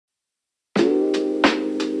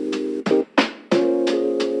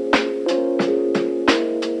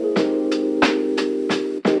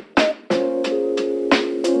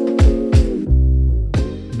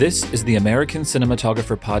This is the American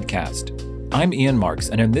Cinematographer Podcast. I'm Ian Marks,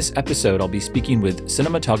 and in this episode I'll be speaking with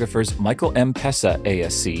cinematographers Michael M. Pessah,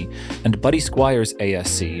 ASC, and Buddy Squires,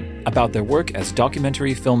 ASC, about their work as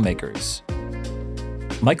documentary filmmakers.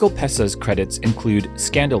 Michael Pessah's credits include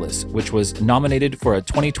Scandalous, which was nominated for a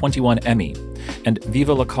 2021 Emmy, and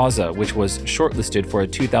Viva la Causa, which was shortlisted for a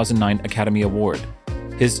 2009 Academy Award.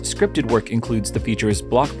 His scripted work includes the features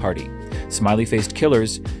Block Party, Smiley-Faced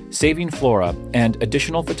Killers, Saving Flora, and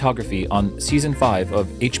additional photography on Season 5 of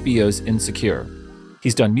HBO's Insecure.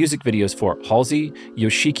 He's done music videos for Halsey,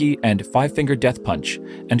 Yoshiki, and Five Finger Death Punch,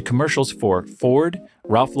 and commercials for Ford,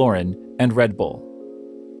 Ralph Lauren, and Red Bull.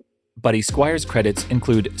 Buddy Squires' credits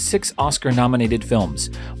include 6 Oscar-nominated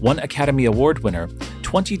films, 1 Academy Award winner,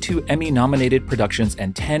 22 Emmy-nominated productions,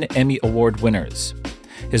 and 10 Emmy Award winners.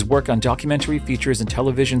 His work on documentary features and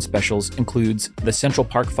television specials includes The Central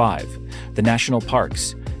Park Five, The National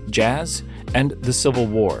Parks, Jazz, and The Civil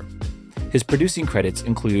War. His producing credits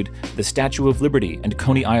include The Statue of Liberty and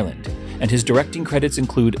Coney Island, and his directing credits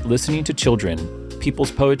include Listening to Children,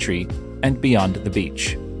 People's Poetry, and Beyond the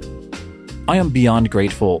Beach. I am beyond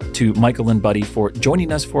grateful to Michael and Buddy for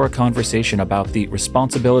joining us for a conversation about the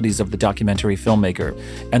responsibilities of the documentary filmmaker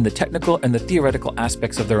and the technical and the theoretical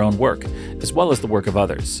aspects of their own work, as well as the work of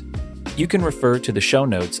others. You can refer to the show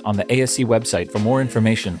notes on the ASC website for more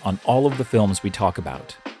information on all of the films we talk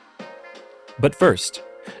about. But first,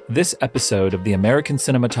 this episode of the American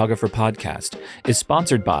Cinematographer Podcast is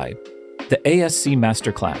sponsored by the ASC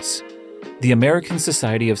Masterclass. The American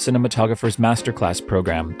Society of Cinematographers Masterclass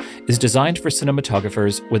program is designed for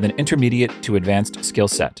cinematographers with an intermediate to advanced skill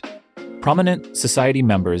set. Prominent society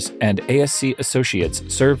members and ASC associates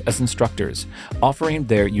serve as instructors, offering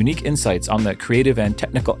their unique insights on the creative and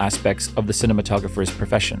technical aspects of the cinematographer's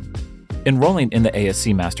profession. Enrolling in the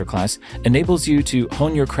ASC Masterclass enables you to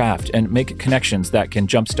hone your craft and make connections that can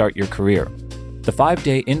jumpstart your career. The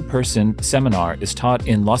 5-day in-person seminar is taught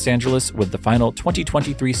in Los Angeles with the final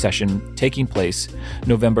 2023 session taking place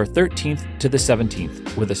November 13th to the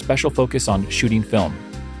 17th with a special focus on shooting film.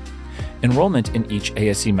 Enrollment in each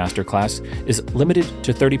ASC Masterclass is limited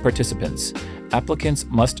to 30 participants. Applicants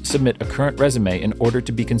must submit a current resume in order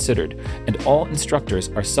to be considered, and all instructors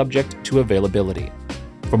are subject to availability.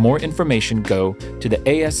 For more information, go to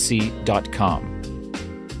theasc.com.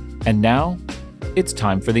 And now, it's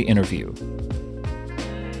time for the interview.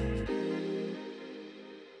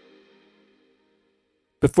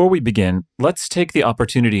 Before we begin, let's take the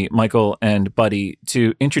opportunity, Michael and Buddy,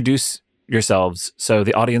 to introduce yourselves so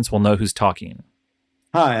the audience will know who's talking.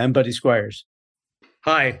 Hi, I'm Buddy Squires.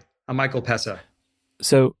 Hi, I'm Michael Pessah.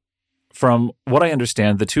 So, from what I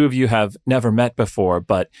understand, the two of you have never met before,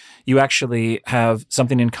 but you actually have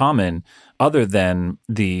something in common other than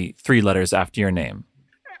the 3 letters after your name.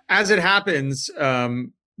 As it happens,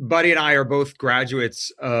 Buddy and I are both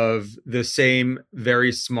graduates of the same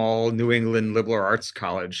very small New England liberal arts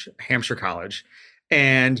college, Hampshire College.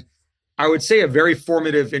 And I would say a very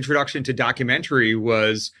formative introduction to documentary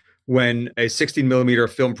was when a 16 millimeter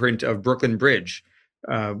film print of Brooklyn Bridge,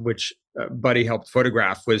 which Buddy helped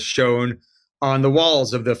photograph, was shown on the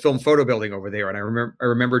walls of the film photo building over there. And I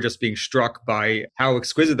remember just being struck by how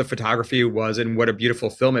exquisite the photography was and what a beautiful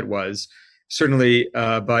film it was. Certainly,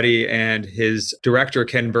 Buddy and his director,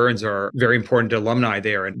 Ken Burns, are very important alumni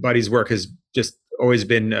there. And Buddy's work has just always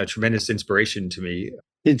been a tremendous inspiration to me.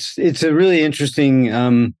 It's a really interesting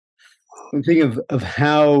thing of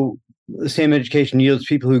how the same education yields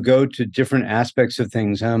people who go to different aspects of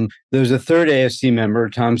things. There's a third ASC member,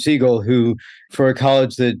 Tom Siegel, who, for a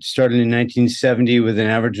college that started in 1970 with an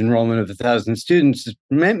average enrollment of 1,000 students,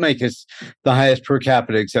 might make us the highest per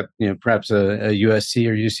capita, except perhaps a USC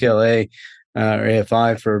or UCLA. Or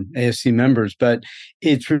AFI for ASC members. But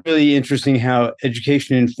it's really interesting how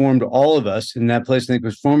education informed all of us, and that place I think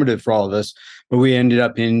was formative for all of us, but we ended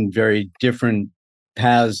up in very different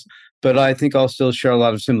paths. But I think I'll still share a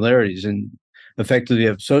lot of similarities, and effectively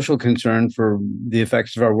have social concern for the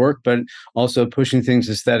effects of our work, but also pushing things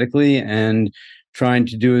aesthetically and trying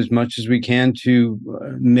to do as much as we can to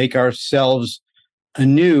make ourselves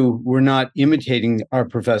anew. We're not imitating our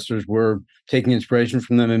professors. We're taking inspiration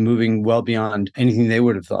from them and moving well beyond anything they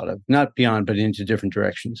would have thought of. Not beyond, but into different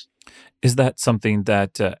directions. Is that something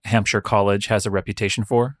that Hampshire College has a reputation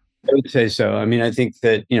for? I would say so. I mean, I think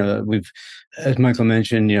that, we've, as Michael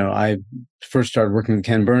mentioned, I first started working with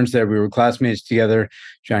Ken Burns there. We were classmates together.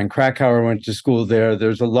 John Krakauer went to school there.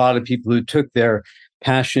 There's a lot of people who took their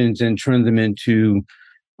passions and turned them into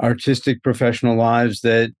artistic professional lives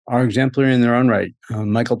that are exemplary in their own right.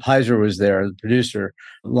 Michael Pizer was there, the producer,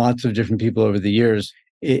 lots of different people over the years.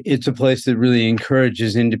 it's a place that really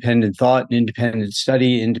encourages independent thought, independent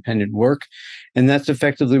study, independent work. And that's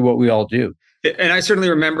effectively what we all do. And I certainly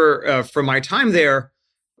remember from my time there,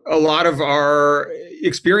 a lot of our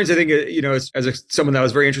experience, I think, someone that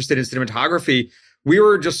was very interested in cinematography, we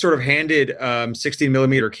were just sort of handed 16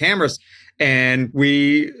 millimeter cameras. And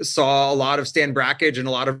we saw a lot of Stan Brakhage and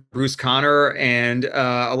a lot of Bruce Conner and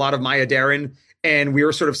a lot of Maya Deren. And we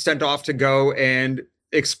were sort of sent off to go and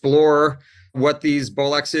explore what these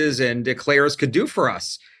Bolexes and Eclairs could do for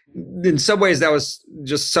us. In some ways, that was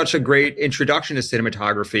just such a great introduction to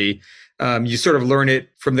cinematography. You sort of learn it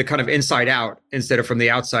from the kind of inside out instead of from the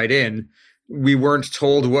outside in. We weren't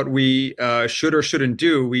told what we should or shouldn't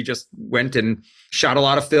do. We just went and shot a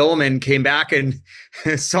lot of film and came back and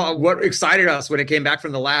saw what excited us when it came back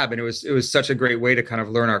from the lab. And it was such a great way to kind of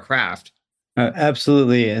learn our craft.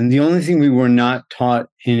 Absolutely. And the only thing we were not taught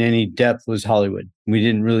in any depth was Hollywood. We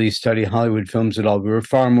didn't really study Hollywood films at all. We were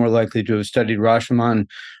far more likely to have studied Rashomon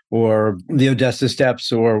or the Odessa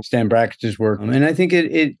Steps or Stan Brakhage's work. And I think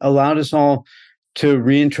it allowed us all to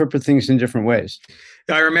reinterpret things in different ways.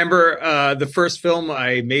 I remember the first film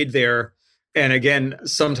I made there, and again,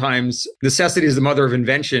 sometimes necessity is the mother of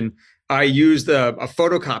invention. I used a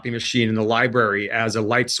photocopy machine in the library as a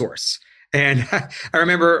light source. And I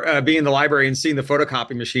remember being in the library and seeing the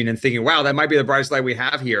photocopy machine and thinking, wow, that might be the brightest light we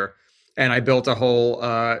have here. And I built a whole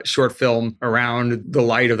short film around the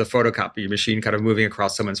light of the photocopy machine kind of moving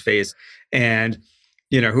across someone's face. And,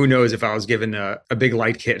 who knows if I was given a big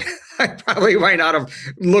light kit, I probably might not have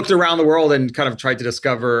looked around the world and kind of tried to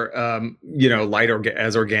discover, light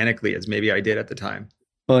as organically as maybe I did at the time.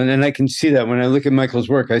 Well, and I can see that when I look at Michael's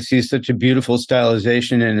work, I see such a beautiful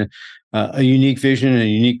stylization and a unique vision and a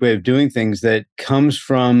unique way of doing things that comes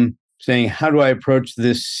from saying, how do I approach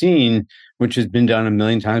this scene, which has been done a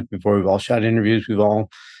million times before? We've all shot interviews. We've all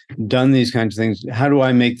done these kinds of things. How do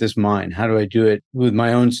I make this mine? How do I do it with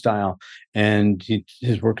my own style? And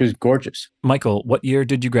his work is gorgeous. Michael, what year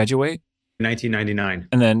did you graduate? 1999.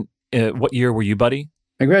 And then what year were you, Buddy?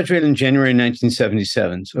 I graduated in January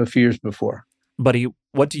 1977, so a few years before. Buddy,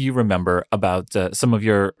 what do you remember about some of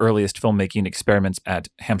your earliest filmmaking experiments at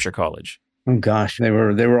Hampshire College? Oh gosh, they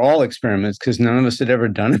were all experiments because none of us had ever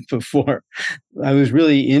done it before. I was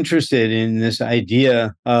really interested in this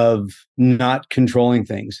idea of not controlling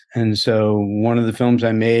things. And so one of the films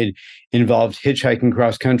I made involved hitchhiking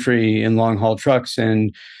cross country in long haul trucks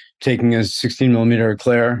and taking a 16 millimeter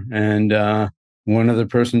Eclair and one other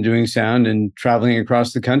person doing sound and traveling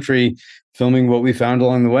across the country, filming what we found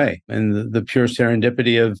along the way. And the pure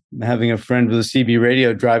serendipity of having a friend with a CB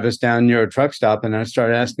radio drive us down near a truck stop. And I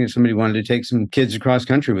started asking if somebody wanted to take some kids across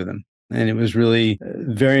country with them. And it was really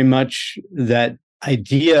very much that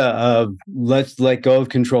idea of let's let go of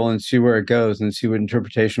control and see where it goes and see what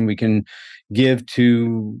interpretation we can give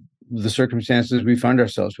to the circumstances we find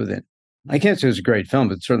ourselves within. I can't say it was a great film,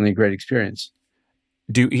 but it's certainly a great experience.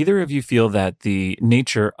 Do either of you feel that the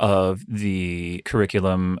nature of the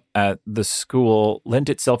curriculum at the school lent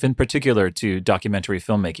itself in particular to documentary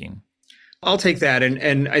filmmaking? I'll take that.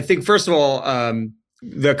 And I think, first of all,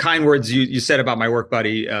 the kind words you said about my work,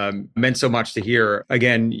 Buddy, meant so much to hear.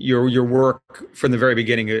 Again, your work from the very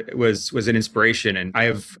beginning was an inspiration. And I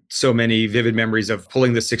have so many vivid memories of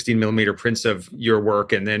pulling the 16 millimeter prints of your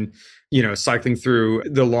work and then cycling through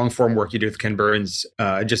the long form work you did with Ken Burns,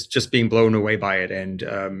 just being blown away by it. And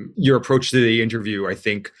your approach to the interview, I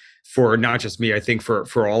think, for not just me, I think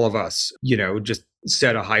for all of us, just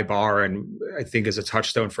set a high bar. And I think is a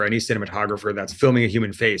touchstone for any cinematographer that's filming a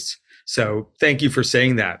human face. So thank you for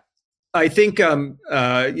saying that. I think,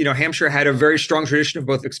 Hampshire had a very strong tradition of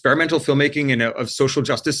both experimental filmmaking and of social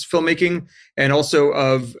justice filmmaking, and also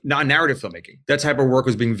of non-narrative filmmaking. That type of work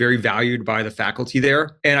was being very valued by the faculty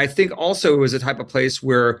there. And I think also it was a type of place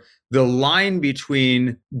where the line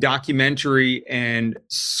between documentary and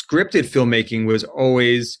scripted filmmaking was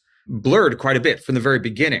always blurred quite a bit from the very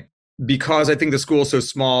beginning. Because I think the school is so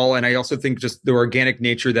small, and I also think just the organic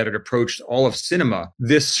nature that it approached all of cinema,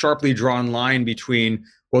 this sharply drawn line between,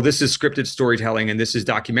 well, this is scripted storytelling and this is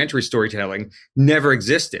documentary storytelling, never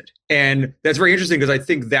existed. And that's very interesting because I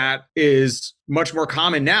think that is much more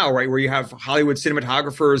common now, right? Where you have Hollywood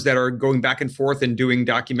cinematographers that are going back and forth and doing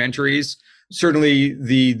documentaries. Certainly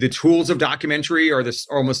the tools of documentary are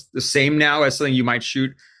almost the same now as something you might shoot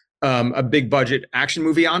a big budget action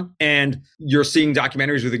movie on. And you're seeing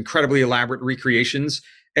documentaries with incredibly elaborate recreations.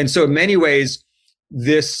 And so in many ways,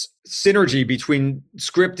 this synergy between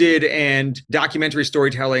scripted and documentary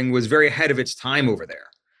storytelling was very ahead of its time over there.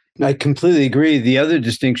 I completely agree. The other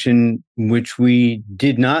distinction, which we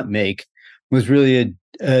did not make, was really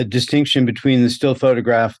a distinction between the still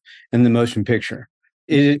photograph and the motion picture.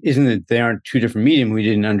 It isn't that they aren't two different medium. We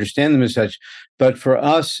didn't understand them as such. But for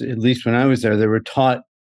us, at least when I was there, they were taught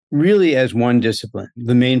really as one discipline.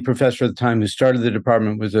 The main professor at the time who started the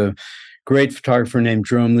department was a great photographer named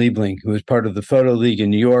Jerome Liebling, who was part of the Photo League in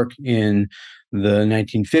New York in the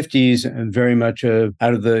 1950s, and very much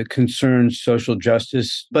out of the concerned social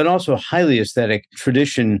justice, but also highly aesthetic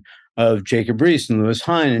tradition of Jacob Riis and Louis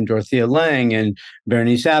Hine and Dorothea Lange and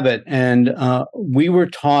Berenice Abbott. And we were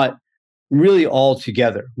taught really all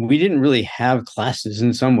together. We didn't really have classes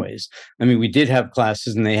in some ways. I mean, we did have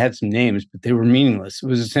classes and they had some names, but they were meaningless. It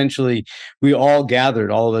was essentially, we all gathered,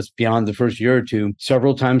 all of us beyond the first year or two,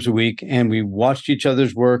 several times a week, and we watched each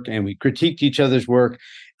other's work and we critiqued each other's work.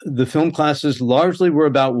 The film classes largely were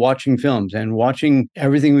about watching films and watching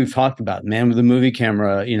everything we've talked about, Man with a Movie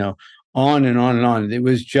Camera, on and on and on. It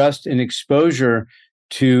was just an exposure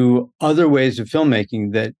to other ways of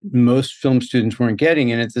filmmaking that most film students weren't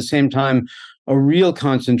getting. And at the same time, a real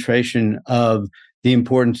concentration of the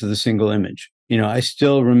importance of the single image. I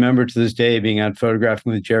still remember to this day being out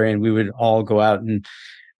photographing with Jerry, and we would all go out and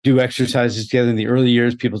do exercises together. In the early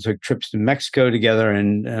years, people took trips to Mexico together,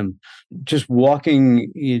 and just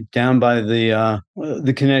walking down by the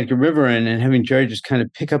Connecticut River and having Jerry just kind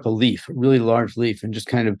of pick up a leaf, a really large leaf, and just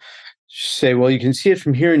kind of say, well, you can see it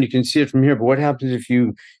from here and you can see it from here, but what happens if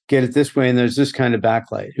you get it this way and there's this kind of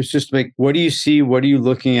backlight? It's just like, what do you see? What are you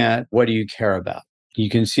looking at? What do you care about? You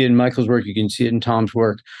can see it in Michael's work. You can see it in Tom's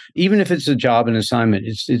work. Even if it's a job and assignment,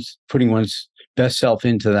 it's putting one's best self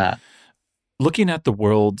into that. Looking at the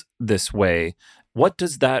world this way, what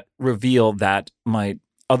does that reveal that might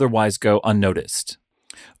otherwise go unnoticed?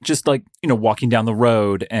 Just like, walking down the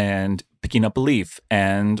road and picking up a leaf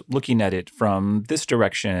and looking at it from this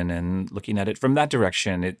direction and looking at it from that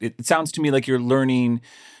direction. It sounds to me like you're learning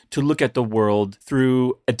to look at the world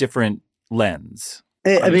through a different lens.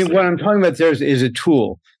 I mean, what I'm talking about there is a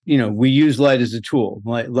tool. We use light as a tool.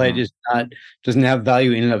 Light doesn't have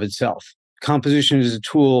value in and of itself. Composition is a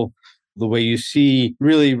tool. The way you see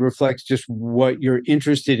really reflects just what you're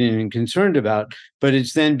interested in and concerned about, but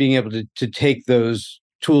it's then being able to take those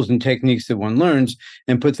tools and techniques that one learns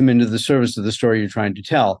and put them into the service of the story you're trying to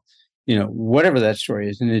tell, whatever that story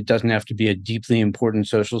is. And it doesn't have to be a deeply important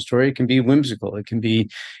social story. It can be whimsical. It can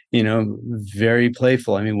be, very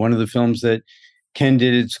playful. I mean, one of the films that Ken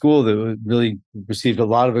did at school that really received a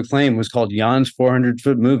lot of acclaim was called Jan's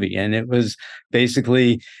 400-Foot Movie. And it was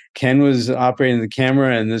basically Ken was operating the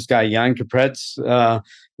camera, and this guy, Jan Kapretz,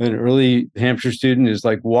 an early Hampshire student, is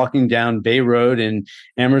like walking down Bay Road in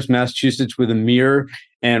Amherst, Massachusetts with a mirror.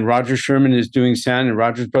 And Roger Sherman is doing sound, and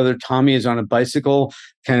Roger's brother Tommy is on a bicycle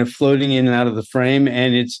kind of floating in and out of the frame.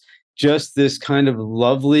 And it's just this kind of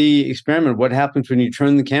lovely experiment. What happens when you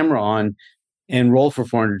turn the camera on and roll for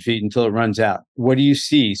 400 feet until it runs out? What do you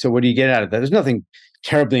see? So what do you get out of that? There's nothing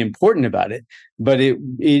terribly important about it, but it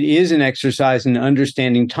is an exercise in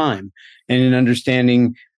understanding time and in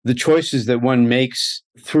understanding the choices that one makes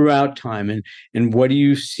throughout time. And what do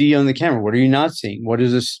you see on the camera? What are you not seeing? What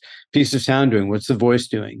is this piece of sound doing? What's the voice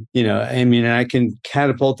doing? I can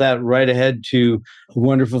catapult that right ahead to a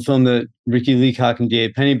wonderful film that Ricky Leacock and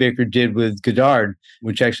D.A. Pennybaker did with Godard,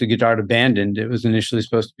 which actually Godard abandoned. It was initially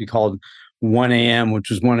supposed to be called 1 a.m., which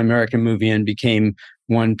was One American Movie, and became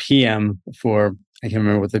 1 p.m. for, I can't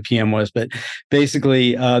remember what the PM was, but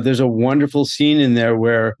basically there's a wonderful scene in there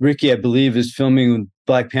where Ricky, I believe, is filming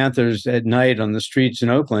Black Panthers at night on the streets in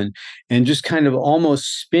Oakland and just kind of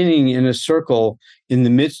almost spinning in a circle in the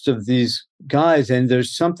midst of these guys. And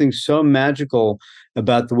there's something so magical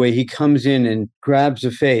about the way he comes in and grabs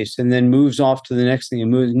a face and then moves off to the next thing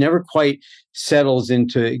and moves, never quite settles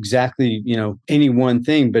into exactly, any one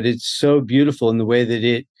thing, but it's so beautiful in the way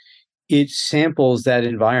that it samples that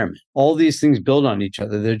environment. All these things build on each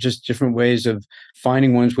other. They're just different ways of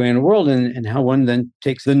finding one's way in the world, and how one then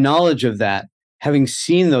takes the knowledge of that, having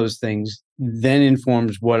seen those things, then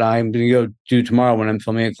informs what I'm going to go do tomorrow when I'm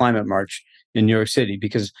filming a climate march in New York City,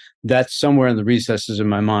 because that's somewhere in the recesses of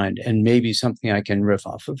my mind and maybe something I can riff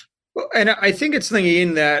off of. Well, and I think it's something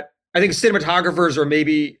in that I think cinematographers are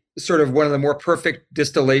maybe sort of one of the more perfect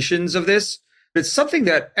distillations of this. It's something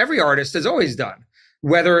that every artist has always done,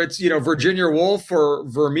 whether it's, Virginia Woolf or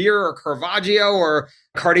Vermeer or Caravaggio or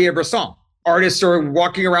Cartier-Bresson. Artists are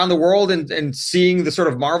walking around the world and seeing the sort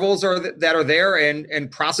of marvels that are there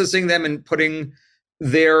and processing them and putting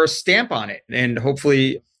their stamp on it. And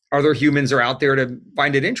hopefully other humans are out there to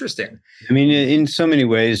find it interesting. I mean, in so many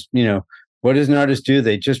ways, what does an artist do?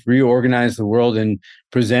 They just reorganize the world and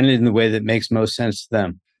present it in the way that makes most sense to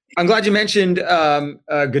them. I'm glad you mentioned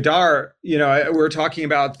Godard. We're talking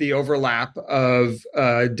about the overlap of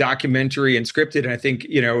documentary and scripted. And I think,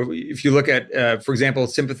 if you look at, for example,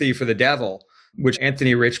 Sympathy for the Devil, which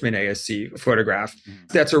Anthony Richmond ASC photographed,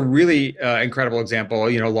 that's a really incredible example,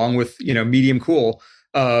 along with, Medium Cool,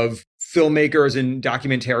 of filmmakers and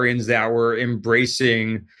documentarians that were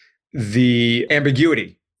embracing the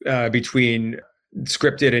ambiguity between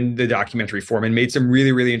scripted and the documentary form and made some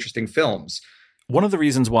really, really interesting films. One of the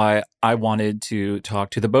reasons why I wanted to talk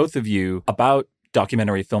to the both of you about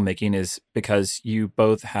documentary filmmaking is because you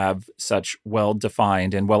both have such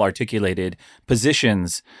well-defined and well-articulated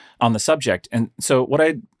positions on the subject. And so what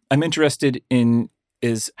I'm interested in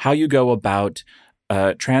is how you go about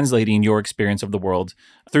translating your experience of the world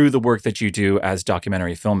through the work that you do as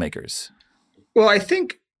documentary filmmakers. Well, I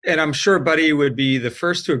think, and I'm sure Buddy would be the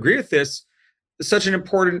first to agree with this, such an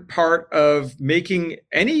important part of making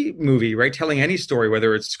any movie, right? Telling any story,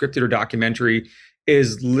 whether it's scripted or documentary,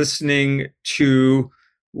 is listening to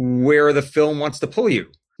where the film wants to pull you.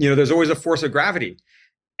 There's always a force of gravity.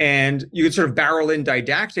 And you can sort of barrel in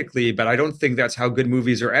didactically, but I don't think that's how good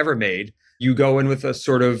movies are ever made. You go in with a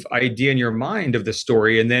sort of idea in your mind of the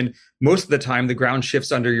story, and then most of the time the ground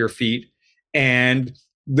shifts under your feet and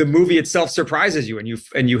the movie itself surprises you,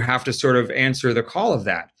 and you have to sort of answer the call of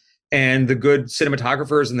that. And the good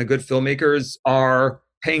cinematographers and the good filmmakers are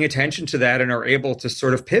paying attention to that and are able to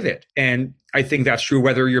sort of pivot. And I think that's true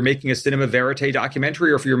whether you're making a cinema verite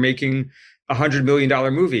documentary or if you're making $100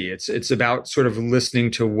 million movie. It's about sort of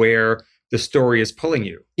listening to where the story is pulling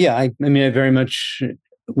you. Yeah, I very much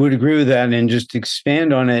would agree with that, and just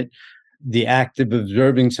expand on it. The act of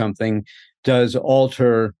observing something does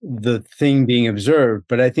alter the thing being observed,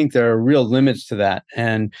 but I think there are real limits to that.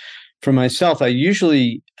 And for myself, I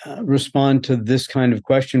usually respond to this kind of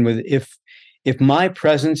question with, if my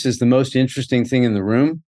presence is the most interesting thing in the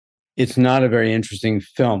room, it's not a very interesting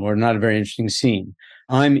film or not a very interesting scene.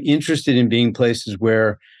 I'm interested in being places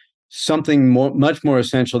where something much more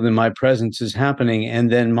essential than my presence is happening.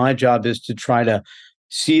 And then my job is to try to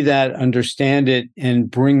see that, understand it, and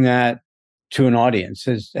bring that to an audience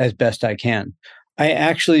as best I can. I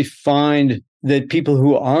actually find that people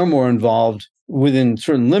who are more involved within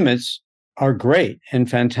certain limits are great and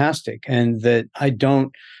fantastic. And that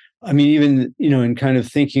even, in kind of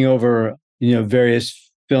thinking over,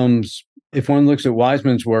 various films, if one looks at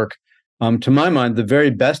Wiseman's work, to my mind, the very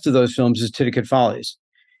best of those films is Titicut Follies.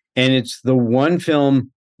 And it's the one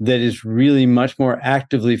film that is really much more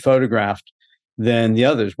actively photographed than the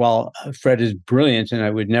others. While Fred is brilliant, and I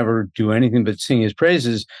would never do anything but sing his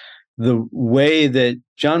praises, the way that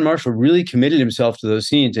John Marshall really committed himself to those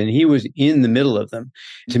scenes, and he was in the middle of them.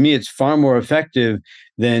 To me, it's far more effective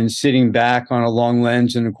than sitting back on a long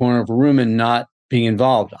lens in a corner of a room and not being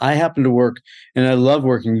involved. I happen to work, and I love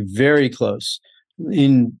working very close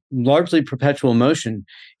in largely perpetual motion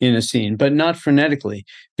in a scene, but not frenetically,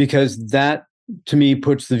 because that, to me,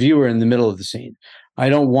 puts the viewer in the middle of the scene. I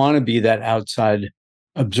don't want to be that outside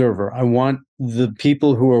observer. I want the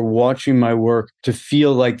people who are watching my work to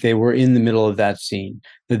feel like they were in the middle of that scene,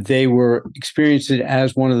 that they were experiencing it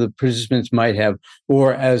as one of the participants might have,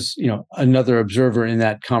 or as another observer in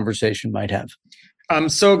that conversation might have. I'm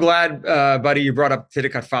so glad, Buddy, you brought up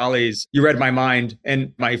Titicut Follies. You read my mind.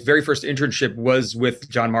 And my very first internship was with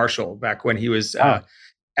John Marshall back when he was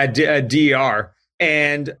at DER.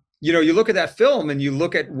 And, you look at that film and you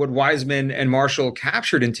look at what Wiseman and Marshall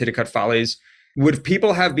captured in Titicut Follies. Would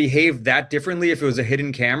people have behaved that differently if it was a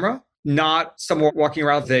hidden camera? Not someone walking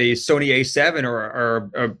around with a Sony A7 or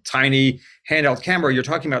a tiny handheld camera. You're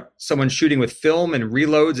talking about someone shooting with film and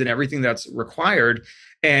reloads and everything that's required.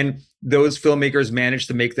 And those filmmakers managed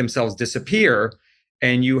to make themselves disappear.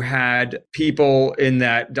 And you had people in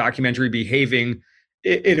that documentary behaving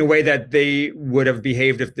in a way that they would have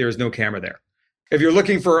behaved if there was no camera there. If you're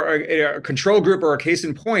looking for a control group or a case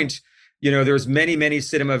in point, there's many, many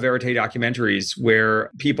cinema verite documentaries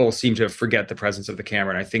where people seem to forget the presence of the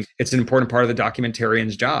camera. And I think it's an important part of the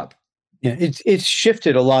documentarian's job. Yeah, it's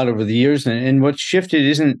shifted a lot over the years. And what's shifted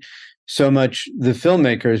isn't so much the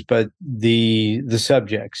filmmakers, but the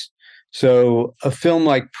subjects. So a film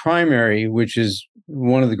like Primary, which is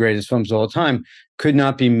one of the greatest films of all time, could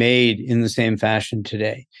not be made in the same fashion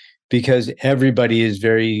today, because everybody is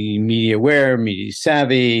very media aware, media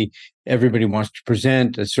savvy. Everybody wants to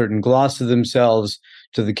present a certain gloss of themselves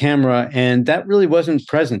to the camera. And that really wasn't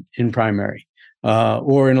present in Primary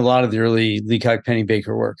or in a lot of the early Leacock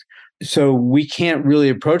Pennybaker work. So we can't really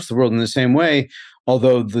approach the world in the same way,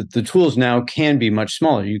 although the tools now can be much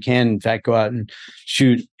smaller. You can, in fact, go out and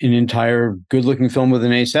shoot an entire good-looking film with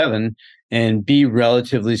an A7 and be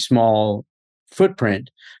relatively small footprint.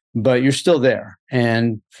 but you're still there.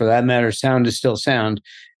 And for that matter, sound is still sound.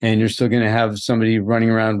 And you're still going to have somebody running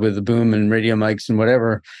around with a boom and radio mics and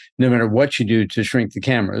whatever, no matter what you do to shrink the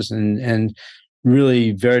cameras. And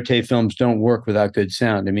really, verite films don't work without good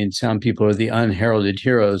sound. I mean, sound people are the unheralded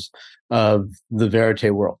heroes of the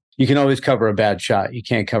verite world. You can always cover a bad shot. You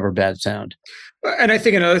can't cover bad sound. And I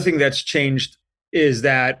think another thing that's changed is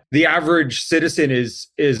that the average citizen is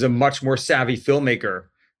a much more savvy filmmaker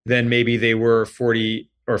than maybe they were 40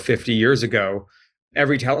 or 50 years ago.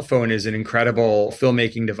 Every telephone is an incredible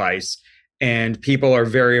filmmaking device, and people are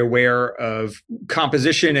very aware of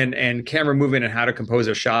composition and camera movement and how to compose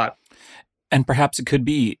a shot. And perhaps it could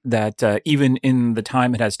be that even in the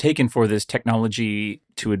time it has taken for this technology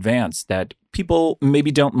to advance, that people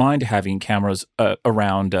maybe don't mind having cameras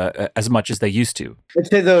around as much as they used to. I'd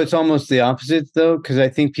say, though, it's almost the opposite, though, because I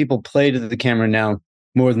think people play to the camera now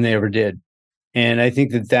more than they ever did. And I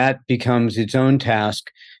think that becomes its own task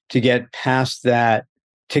to get past that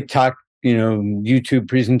TikTok, YouTube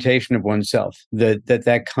presentation of oneself,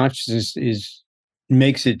 that consciousness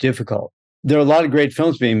makes it difficult. There are a lot of great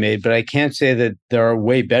films being made, but I can't say that there are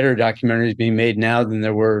way better documentaries being made now than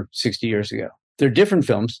there were 60 years ago. They're different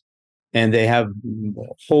films, and they have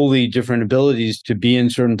wholly different abilities to be in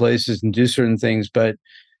certain places and do certain things. But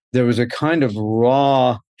there was a kind of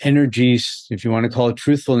raw energy, if you want to call it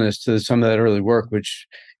truthfulness, to some of that early work, which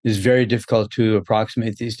is very difficult to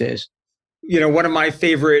approximate these days. One of my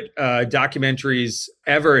favorite documentaries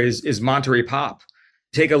ever is Monterey Pop.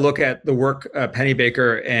 Take a look at the work Penny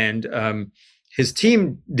Baker and his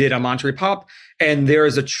team did on Monterey Pop, and there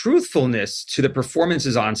is a truthfulness to the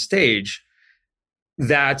performances on stage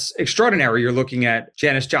that's extraordinary. You're looking at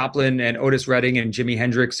Janis Joplin and Otis Redding and Jimi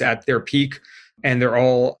Hendrix at their peak, and they're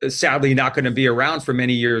all sadly not going to be around for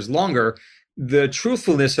many years longer. The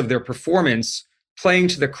truthfulness of their performance, playing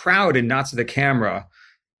to the crowd and not to the camera,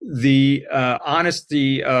 the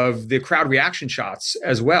honesty of the crowd reaction shots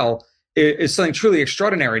as well, is something truly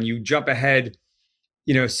extraordinary. And you jump ahead,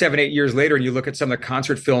 7-8 years later, and you look at some of the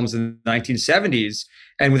concert films in the 1970s,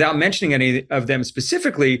 and without mentioning any of them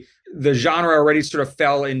specifically, the genre already sort of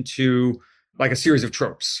fell into like a series of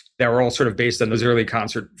tropes that were all sort of based on those early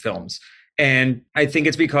concert films. And I think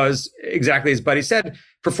it's because, exactly as Buddy said,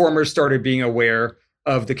 performers started being aware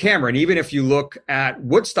of the camera. And even if you look at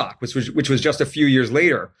Woodstock, which was just a few years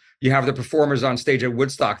later, you have the performers on stage at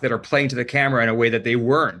Woodstock that are playing to the camera in a way that they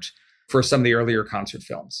weren't for some of the earlier concert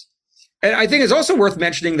films. And I think it's also worth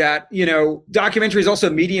mentioning that, documentary is also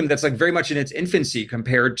a medium that's like very much in its infancy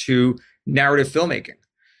compared to narrative filmmaking.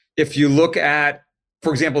 If you look at,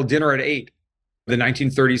 for example, Dinner at 8, the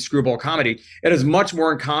 1930s screwball comedy, it has much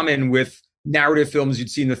more in common with narrative films you'd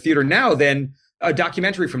see in the theater now than a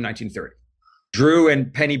documentary from 1930. Drew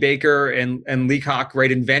and Penny Baker and Leacock,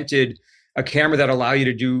 invented a camera that allowed you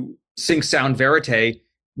to do sync sound verite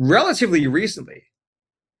relatively recently,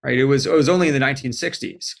 right? It was only in the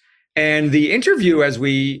 1960s. And the interview, as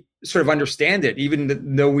we sort of understand it,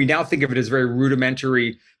 even though we now think of it as a very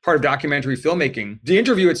rudimentary part of documentary filmmaking, the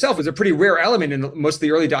interview itself was a pretty rare element in most of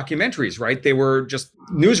the early documentaries, right? They were just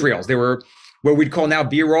newsreels. They were what we'd call now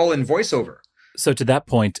B-roll and voiceover. So to that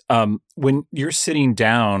point, when you're sitting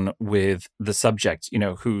down with the subject,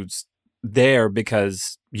 who's there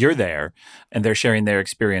because you're there and they're sharing their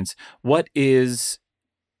experience, what is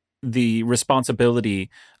the responsibility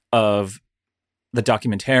of the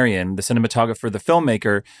documentarian, the cinematographer, the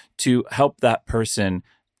filmmaker to help that person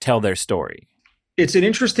tell their story? It's an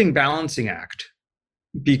interesting balancing act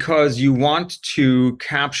because you want to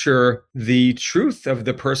capture the truth of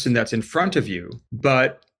the person that's in front of you.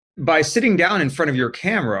 But by sitting down in front of your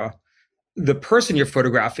camera, the person you're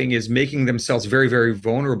photographing is making themselves very, very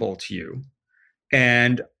vulnerable to you.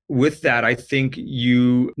 And with that, I think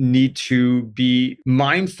you need to be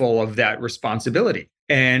mindful of that responsibility.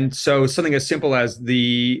 And so something as simple as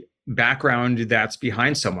the background that's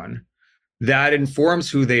behind someone, that informs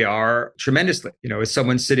who they are tremendously. Is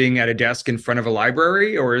someone sitting at a desk in front of a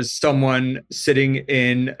library, or is someone sitting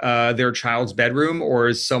in their child's bedroom, or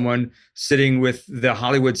is someone sitting with the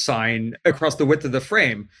Hollywood sign across the width of the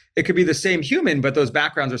frame? It could be the same human, but those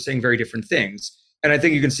backgrounds are saying very different things. And I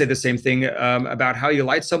think you can say the same thing about how you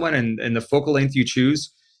light someone and the focal length you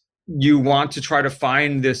choose. You want to try to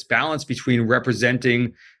find this balance between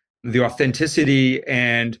representing the authenticity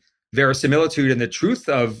and verisimilitude and the truth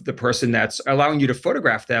of the person that's allowing you to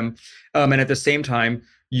photograph them. And at the same time,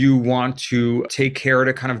 you want to take care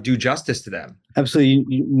to kind of do justice to them. Absolutely.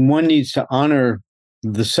 One needs to honor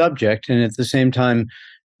the subject and at the same time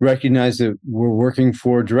recognize that we're working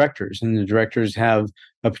for directors, and the directors have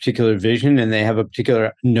a particular vision and they have a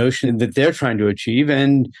particular notion that they're trying to achieve.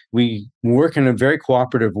 And we work in a very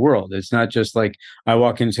cooperative world. It's not just like I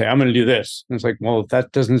walk in and say, I'm going to do this. And it's like, well, if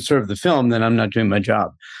that doesn't serve the film, then I'm not doing my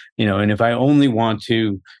job. And if I only want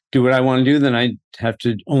to do what I want to do, then I have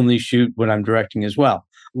to only shoot what I'm directing as well.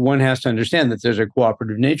 One has to understand that there's a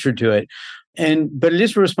cooperative nature to it. But it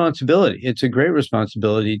is a responsibility. It's a great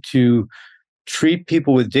responsibility to treat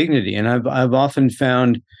people with dignity. And I've often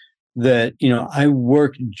found that, I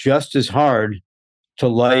work just as hard to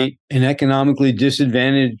light an economically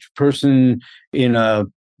disadvantaged person in a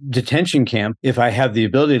detention camp, if I have the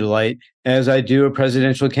ability to light, as I do a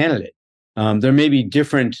presidential candidate. There may be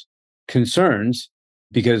different concerns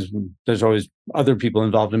because there's always other people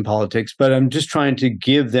involved in politics, but I'm just trying to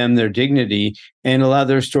give them their dignity and allow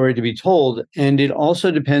their story to be told. And it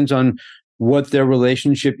also depends on what their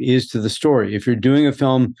relationship is to the story. If you're doing a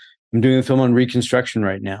film, I'm doing a film on Reconstruction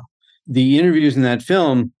right now. The interviews in that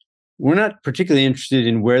film, we're not particularly interested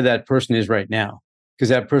in where that person is right now, because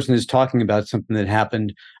that person is talking about something that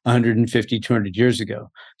happened 150, 200 years ago.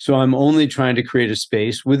 So I'm only trying to create a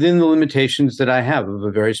space within the limitations that I have of a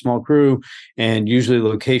very small crew and usually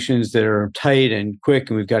locations that are tight and quick,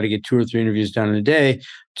 and we've got to get 2 or 3 interviews done in a day,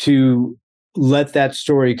 to let that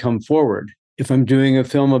story come forward. If I'm doing a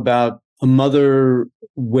film about a mother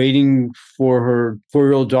waiting for her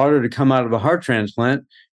 4-year-old daughter to come out of a heart transplant,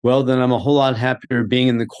 well, then I'm a whole lot happier being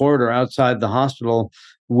in the corridor outside the hospital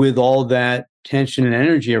with all that tension and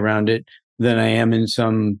energy around it than I am in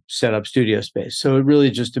some set up studio space. So it really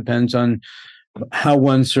just depends on how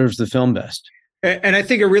one serves the film best. And I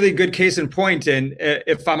think a really good case in point, and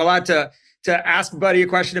if I'm allowed to ask Buddy a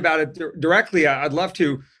question about it directly, I'd love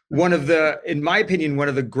to. In my opinion, one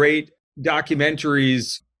of the great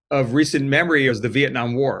documentaries of recent memory is the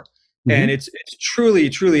Vietnam War. Mm-hmm. And it's truly,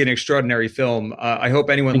 truly an extraordinary film. I hope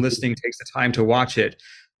anyone listening takes the time to watch it.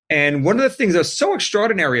 And one of the things that was so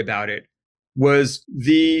extraordinary about it was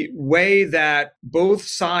the way that both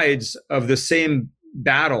sides of the same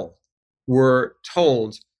battle were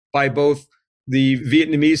told by both the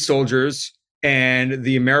Vietnamese soldiers and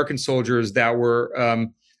the American soldiers that were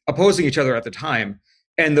opposing each other at the time.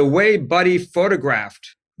 And the way Buddy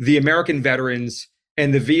photographed the American veterans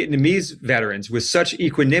and the Vietnamese veterans with such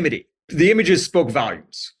equanimity, the images spoke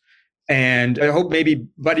volumes. And I hope maybe,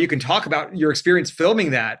 Buddy, you can talk about your experience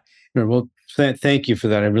filming that. Sure. Well, thank you for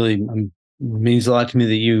that. It means a lot to me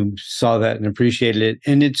that you saw that and appreciated it.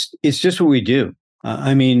 And it's just what we do.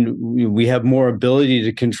 We have more ability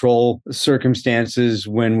to control circumstances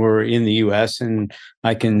when we're in the U.S. And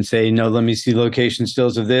I can say, no, let me see location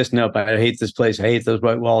stills of this. Nope, I hate this place. I hate those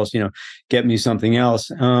white walls. Get me something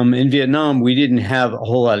else. In Vietnam, we didn't have a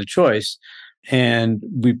whole lot of choice. And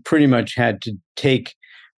we pretty much had to take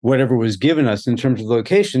whatever was given us in terms of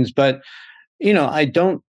locations. But, I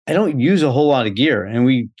don't use a whole lot of gear. And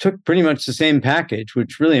we took pretty much the same package,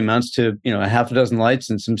 which really amounts to, a half a dozen lights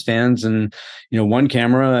and some stands and, 1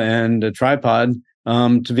 camera and a tripod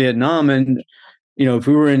to Vietnam. And, if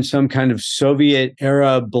we were in some kind of Soviet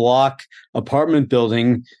era block apartment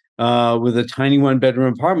building with a tiny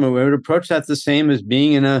 1-bedroom apartment, we would approach that the same as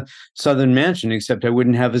being in a Southern mansion, except I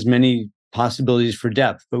wouldn't have as many possibilities for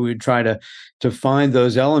depth, but we would try to find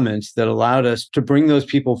those elements that allowed us to bring those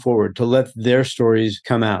people forward, to let their stories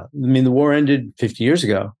come out. The war ended 50 years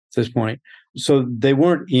ago at this point, so they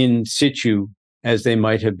weren't in situ as they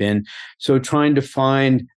might have been. So trying to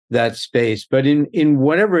find that space, but in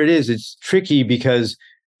whatever it is, it's tricky because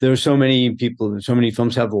there are so many people, so many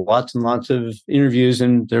films have lots and lots of interviews,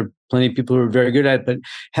 and there are plenty of people who are very good at it, but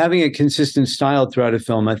having a consistent style throughout a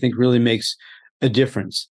film, I think, really makes a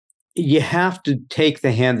difference. You have to take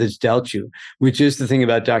the hand that's dealt you, which is the thing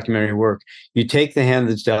about documentary work. You take the hand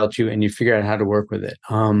that's dealt you and you figure out how to work with it.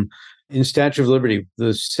 In Statue of Liberty,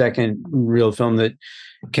 the second real film that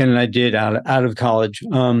Ken and I did out of college,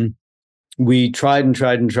 we tried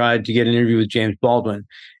to get an interview with James Baldwin.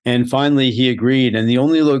 And finally he agreed. And the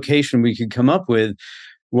only location we could come up with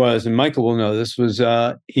was, and Michael will know this, was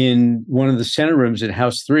in one of the center rooms at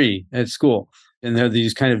House 3 at school. And they're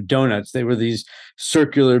these kind of donuts. They were these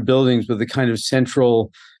circular buildings with a kind of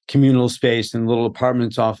central communal space and little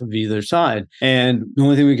apartments off of either side. And the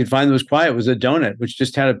only thing we could find that was quiet was a donut, which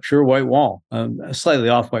just had a pure white wall, a slightly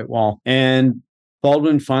off white wall. And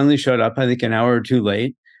Baldwin finally showed up, I think an hour or 2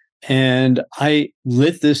 late. And I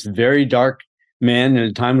lit this very dark man at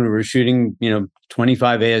a time when we were shooting,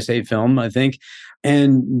 25 ASA film, I think.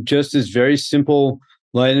 And just this very simple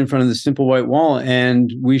light in front of the simple white wall.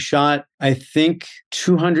 And we shot, I think,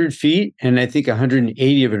 200 feet, and I think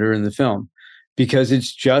 180 of it are in the film, because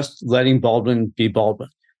it's just letting Baldwin be Baldwin.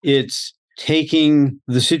 It's taking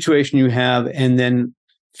the situation you have and then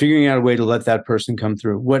figuring out a way to let that person come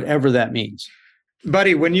through, whatever that means.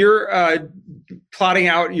 Buddy, when you're plotting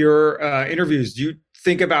out your interviews, do you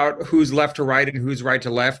think about who's left to right and who's right to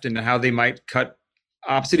left and how they might cut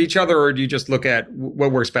opposite each other? Or do you just look at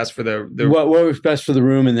what works best for the what works best for the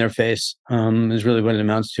room and their face is really what it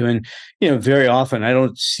amounts to. And, very often I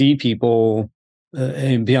don't see people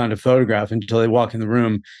beyond a photograph until they walk in the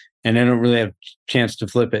room, and I don't really have a chance to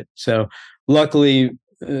flip it. So luckily,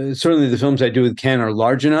 certainly the films I do with Ken are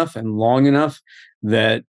large enough and long enough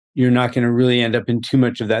that you're not going to really end up in too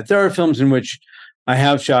much of that. There are films in which I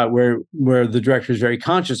have shot where the director is very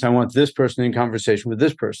conscious. I want this person in conversation with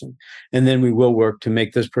this person. And then we will work to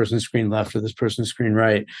make this person screen left or this person screen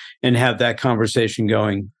right and have that conversation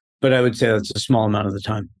going. But I would say that's a small amount of the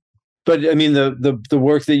time. But I mean, the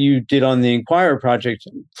work that you did on the Inquirer project,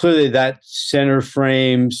 clearly that center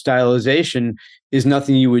frame stylization is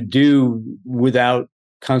nothing you would do without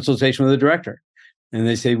consultation with the director. And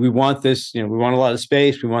they say, we want this, we want a lot of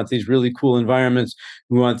space. We want these really cool environments.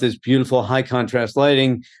 We want this beautiful high contrast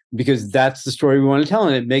lighting because that's the story we want to tell.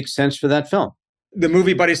 And it makes sense for that film. The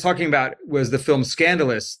movie Buddy's talking about was the film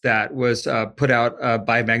Scandalous that was put out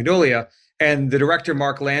by Magnolia. And the director,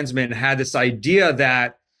 Mark Landsman, had this idea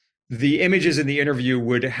that the images in the interview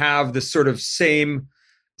would have the sort of same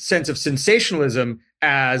sense of sensationalism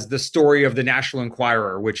as the story of the National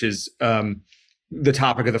Enquirer, which is the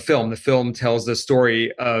topic of the film. The film tells the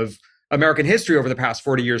story of American history over the past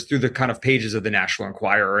 40 years through the kind of pages of the National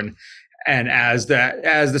Enquirer. And as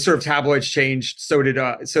the sort of tabloids changed, so did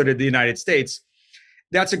the United States.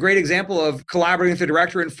 That's a great example of collaborating with the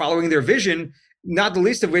director and following their vision, not the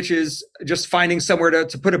least of which is just finding somewhere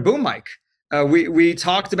to put a boom mic. We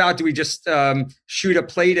talked about, do we just shoot a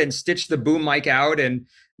plate and stitch the boom mic out? And,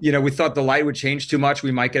 we thought the light would change too much.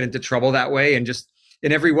 We might get into trouble that way. And just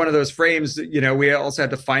in every one of those frames, we also had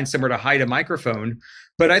to find somewhere to hide a microphone.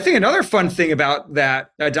 But I think another fun thing about that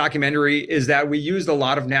documentary is that we used a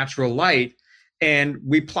lot of natural light and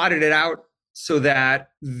we plotted it out so that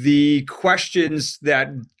the questions that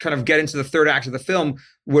kind of get into the third act of the film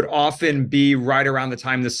would often be right around the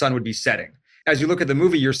time the sun would be setting. As you look at the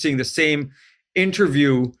movie, you're seeing the same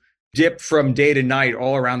interview dip from day to night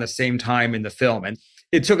all around the same time in the film. And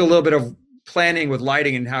it took a little bit of planning with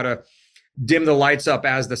lighting and how to dim the lights up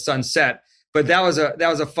as the sun set. But that was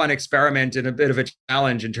a fun experiment and a bit of a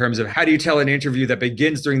challenge in terms of how do you tell an interview that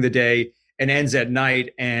begins during the day and ends at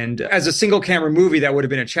night. And as a single camera movie, that would have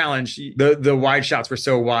been a challenge. The wide shots were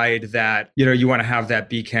so wide that, you want to have that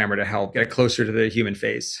B camera to help get closer to the human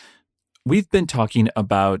face. We've been talking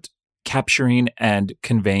about capturing and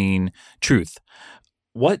conveying truth.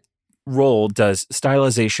 What role does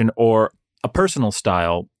stylization or a personal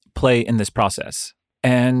style play in this process?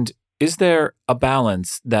 And is there a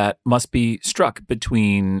balance that must be struck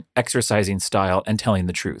between exercising style and telling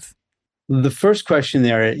the truth? The first question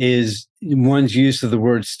there is one's use of the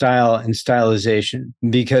word style and stylization,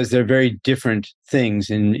 because they're very different things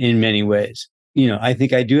in many ways. I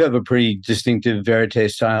think I do have a pretty distinctive verite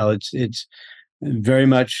style. It's very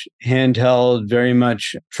much handheld, very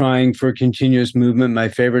much trying for continuous movement. My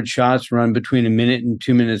favorite shots run between 1 minute and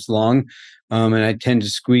 2 minutes long. And I tend to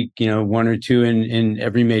squeak, 1 or 2 in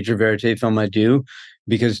every major verite film I do,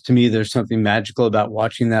 because to me, there's something magical about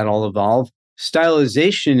watching that all evolve.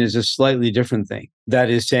 Stylization is a slightly different thing. That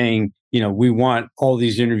is saying, we want all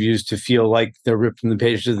these interviews to feel like they're ripped from the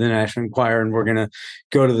pages of the National Enquirer, and we're going to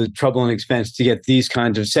go to the trouble and expense to get these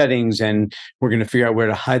kinds of settings, and we're going to figure out where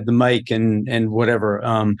to hide the mic and whatever.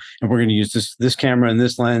 And we're going to use this camera and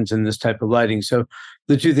this lens and this type of lighting. So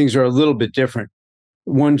the two things are a little bit different.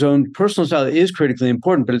 One's own personal style is critically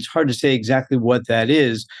important, but it's hard to say exactly what that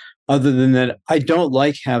is, other than that I don't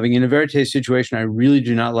like having, in a verite situation, I really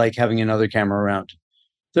do not like having another camera around.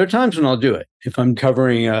 There are times when I'll do it. If I'm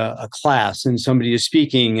covering a class and somebody is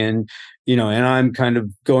speaking and I'm kind of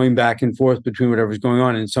going back and forth between whatever's going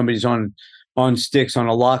on and somebody's on sticks, on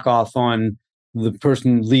a lock off on the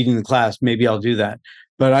person leading the class, maybe I'll do that.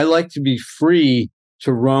 But I like to be free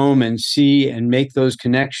to roam and see and make those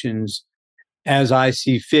connections as I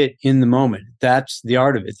see fit in the moment. That's the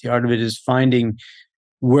art of it. The art of it is finding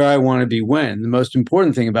where I want to be when. The most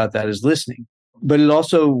important thing about that is listening. But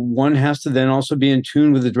one has to then also be in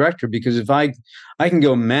tune with the director, because if I can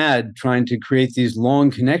go mad trying to create these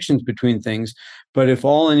long connections between things, but if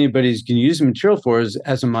all anybody's going to use the material for is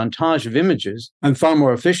as a montage of images, I'm far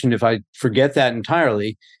more efficient if I forget that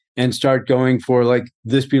entirely and start going for like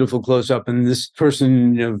this beautiful close-up and this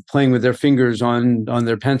person playing with their fingers on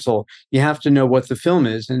their pencil. You have to know what the film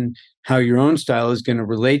is and how your own style is going to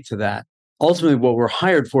relate to that. Ultimately, what we're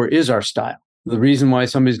hired for is our style. The reason why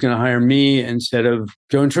somebody's going to hire me instead of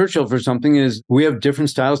Joan Churchill for something is we have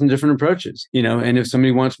different styles and different approaches, and if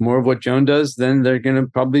somebody wants more of what Joan does, then they're going to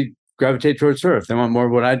probably gravitate towards her. If they want more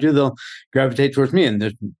of what I do, they'll gravitate towards me. And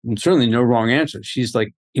there's certainly no wrong answer. She's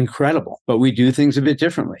like incredible, but we do things a bit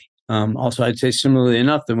differently. Also, I'd say similarly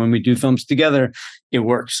enough that when we do films together, it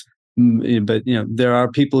works. But, there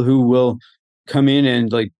are people who will come in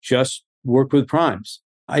and like just work with primes.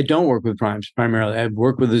 I don't work with primes primarily. I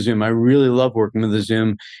work with the zoom. I really love working with the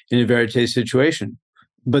zoom in a verite situation,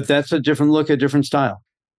 but that's a different look, a different style.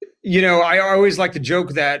 I always like to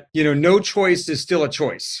joke that, no choice is still a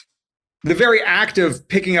choice. The very act of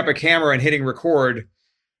picking up a camera and hitting record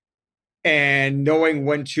and knowing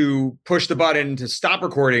when to push the button to stop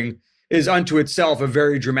recording is unto itself a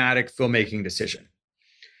very dramatic filmmaking decision.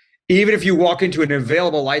 Even if you walk into an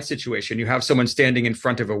available light situation, you have someone standing in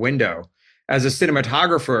front of a window. As a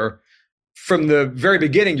cinematographer, from the very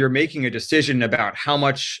beginning, you're making a decision about how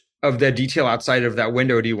much of the detail outside of that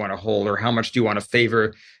window do you want to hold, or how much do you want to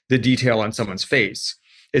favor the detail on someone's face?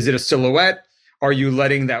 Is it a silhouette? Are you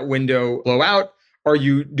letting that window blow out? Are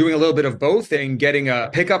you doing a little bit of both and getting a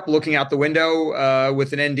pickup looking out the window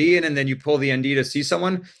with an ND in, and then you pull the ND to see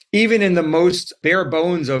someone? Even in the most bare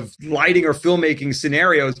bones of lighting or filmmaking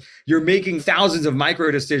scenarios, you're making thousands of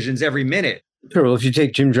micro decisions every minute. Sure. Well, if you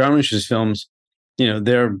take Jim Jarmusch's films,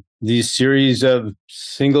 they're these series of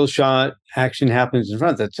single shot action happens in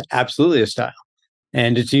front. That's absolutely a style.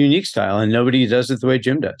 And it's a unique style, and nobody does it the way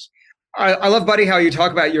Jim does. I love, Buddy, how you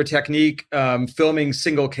talk about your technique, filming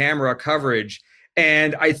single camera coverage.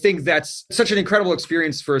 And I think that's such an incredible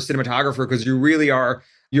experience for a cinematographer, because you're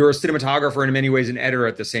a cinematographer and in many ways an editor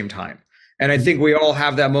at the same time. And I think we all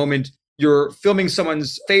have that moment. You're filming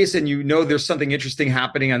someone's face and there's something interesting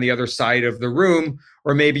happening on the other side of the room,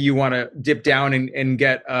 or maybe you want to dip down and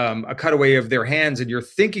get a cutaway of their hands, and you're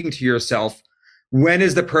thinking to yourself, when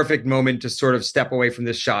is the perfect moment to sort of step away from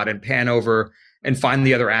this shot and pan over and find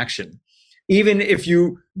the other action? Even if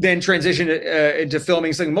you then transition into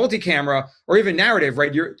filming something multi-camera or even narrative,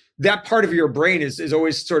 right? That part of your brain is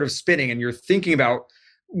always sort of spinning, and you're thinking about,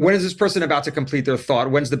 when is this person about to complete their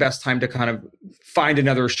thought? When's the best time to kind of find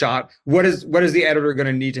another shot? What is the editor going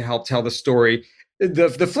to need to help tell the story?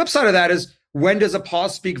 The flip side of that is, when does a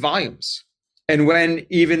pause speak volumes? And when,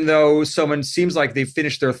 even though someone seems like they've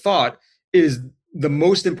finished their thought, is the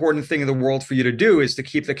most important thing in the world for you to do is to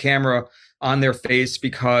keep the camera on their face,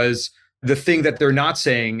 because the thing that they're not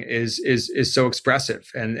saying is so expressive,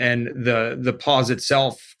 and the pause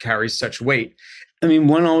itself carries such weight. I mean,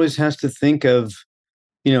 one always has to think of,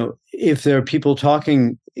 if there are people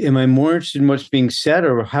talking, am I more interested in what's being said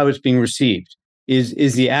or how it's being received?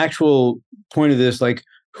 Is the actual point of this, like,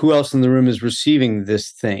 who else in the room is receiving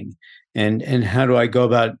this thing? And how do I go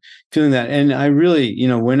about feeling that? And I really,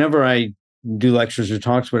 whenever I do lectures or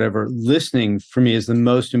talks, whatever, listening for me is the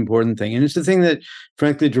most important thing. And it's the thing that,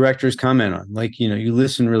 frankly, directors comment on. Like, you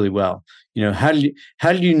listen really well. How did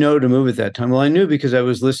you know to move at that time? Well, I knew because I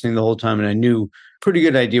was listening the whole time, and I knew pretty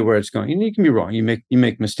good idea where it's going. And you can be wrong. You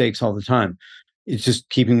make mistakes all the time. It's just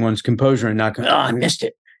keeping one's composure and not going, oh, I missed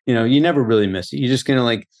it. You never really miss it. You're just going to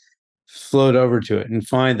like float over to it and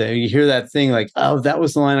find that you hear that thing like, oh, that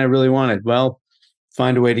was the line I really wanted. Well,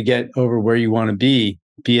 find a way to get over where you want to be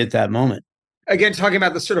at that moment. Again, talking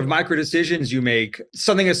about the sort of micro decisions you make,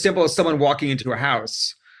 something as simple as someone walking into a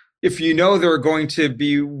house. If you know they're going to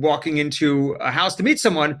be walking into a house to meet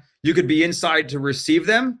someone, you could be inside to receive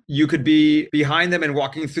them. You could be behind them and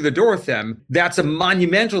walking through the door with them. That's a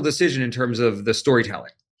monumental decision in terms of the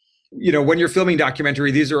storytelling. When you're filming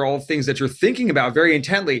documentary, these are all things that you're thinking about very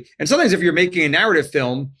intently. And sometimes if you're making a narrative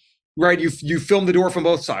film, right, you film the door from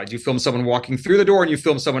both sides. You film someone walking through the door and you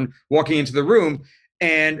film someone walking into the room.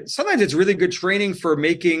 And sometimes it's really good training for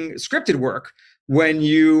making scripted work when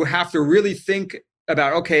you have to really think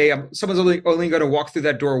about, okay, someone's only going to walk through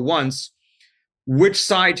that door once. Which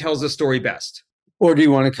side tells the story best? Or do you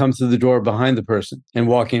want to come through the door behind the person and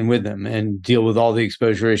walk in with them and deal with all the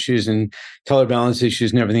exposure issues and color balance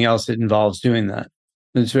issues and everything else that involves doing that?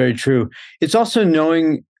 That's very true. It's also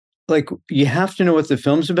knowing, like, you have to know what the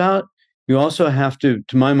film's about. You also have to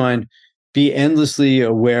my mind, be endlessly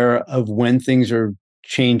aware of when things are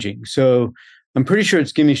changing. So I'm pretty sure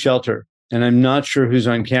it's Gimme Shelter, and I'm not sure who's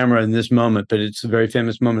on camera in this moment, but it's a very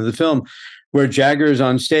famous moment of the film where Jagger is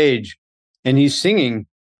on stage and he's singing,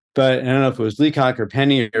 but I don't know if it was Leacock or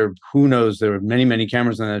Penny or who knows, there were many, many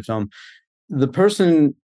cameras on that film. The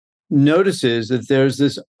person notices that there's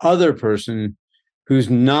this other person who's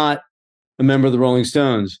not a member of the Rolling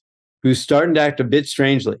Stones, who's starting to act a bit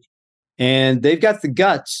strangely. And they've got the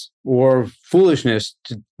guts or foolishness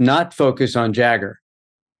to not focus on Jagger,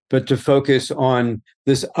 but to focus on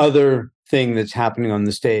this other thing that's happening on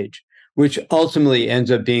the stage, which ultimately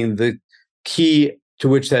ends up being the key to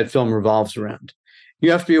which that film revolves around.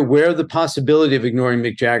 You have to be aware of the possibility of ignoring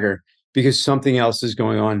Mick Jagger because something else is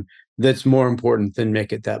going on that's more important than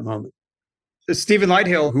Mick at that moment. Stephen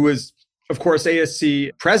Lighthill, who was, of course,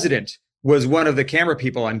 ASC president, was one of the camera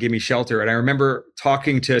people on Gimme Shelter. And I remember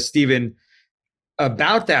talking to Stephen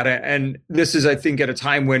about that. And this is, I think, at a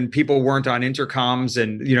time when people weren't on intercoms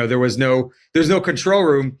and, there's no control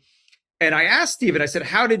room. And I asked Stephen, I said,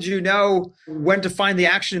 how did you know when to find the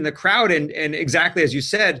action in the crowd? And exactly as you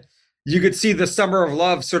said, you could see the Summer of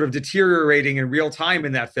Love sort of deteriorating in real time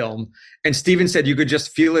in that film. And Stephen said you could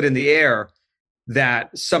just feel it in the air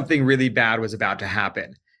that something really bad was about to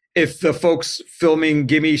happen. If the folks filming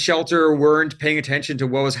Gimme Shelter weren't paying attention to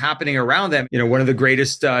what was happening around them, one of the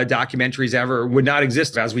greatest documentaries ever would not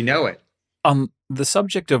exist as we know it. On the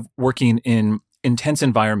subject of working in intense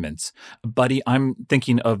environments, Buddy, I'm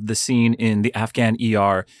thinking of the scene in the Afghan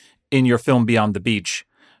ER in your film Beyond the Beach.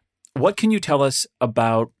 What can you tell us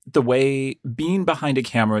about the way being behind a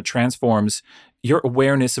camera transforms your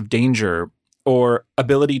awareness of danger or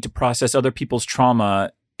ability to process other people's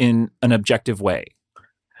trauma in an objective way?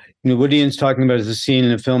 What Ian's talking about is a scene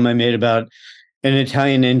in a film I made about an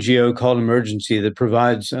Italian NGO called Emergency that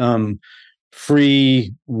provides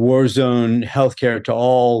free war zone healthcare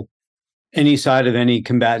to any side of any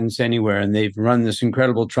combatants anywhere. And they've run this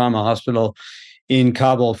incredible trauma hospital in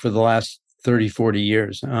Kabul for the last 30, 40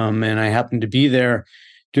 years. And I happened to be there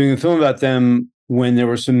doing a film about them when there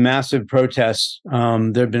were some massive protests. There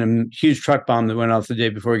had been a huge truck bomb that went off the day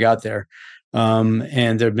before we got there.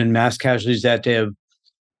 And there had been mass casualties that day of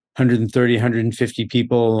 130, 150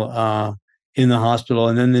 people in the hospital.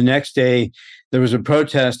 And then the next day, there was a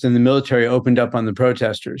protest and the military opened up on the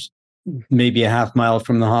protesters, maybe a half mile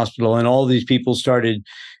from the hospital. And all these people started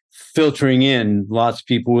filtering in, lots of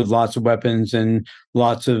people with lots of weapons and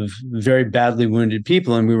lots of very badly wounded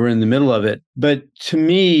people. And we were in the middle of it. But to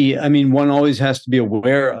me, one always has to be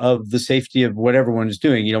aware of the safety of what everyone is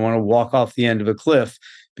doing. You don't want to walk off the end of a cliff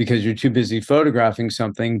because you're too busy photographing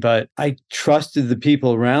something. But I trusted the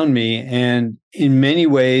people around me. And in many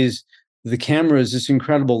ways, the camera is this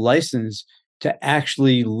incredible license to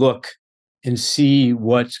actually look and see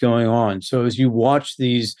what's going on. So as you watch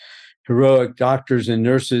these heroic doctors and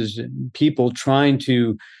nurses and people trying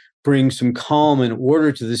to bring some calm and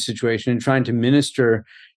order to this situation and trying to minister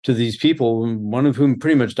to these people, one of whom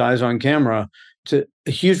pretty much dies on camera, it's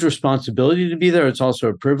a huge responsibility to be there. It's also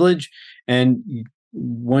a privilege. And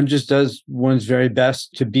one just does one's very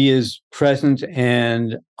best to be as present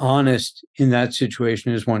and honest in that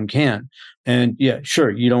situation as one can. And yeah, sure,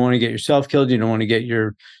 you don't want to get yourself killed. You don't want to get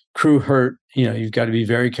your crew hurt. You've got to be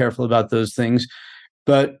very careful about those things.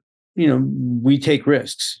 But, we take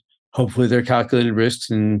risks. Hopefully they're calculated risks.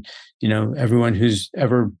 And, everyone who's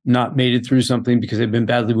ever not made it through something because they've been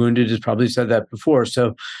badly wounded has probably said that before.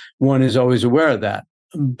 So one is always aware of that.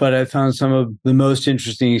 But I found some of the most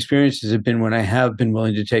interesting experiences have been when I have been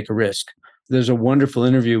willing to take a risk. There's a wonderful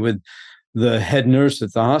interview with the head nurse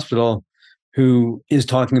at the hospital who is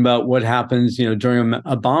talking about what happens, during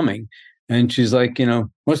a bombing. And she's like,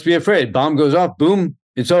 what's to be afraid? Bomb goes off, boom,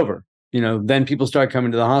 it's over. Then people start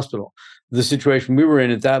coming to the hospital. The situation we were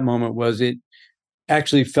in at that moment was it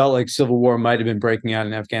actually felt like civil war might have been breaking out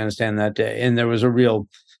in Afghanistan that day. And there were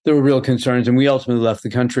real concerns. And we ultimately left the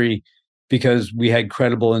country because we had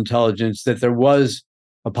credible intelligence that there was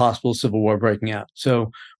a possible civil war breaking out.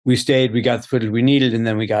 So we stayed, we got the footage we needed, and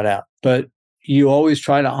then we got out. But you always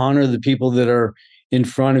try to honor the people that are in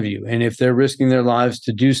front of you. And if they're risking their lives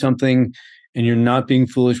to do something and you're not being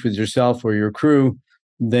foolish with yourself or your crew,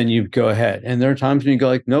 then you go ahead. And there are times when you go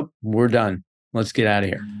like, nope, we're done. Let's get out of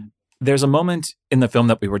here. There's a moment in the film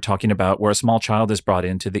that we were talking about where a small child is brought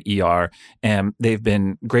into the ER and they've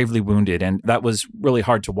been gravely wounded. And that was really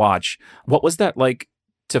hard to watch. What was that like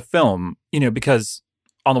to film? Because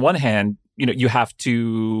on the one hand, you have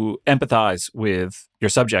to empathize with your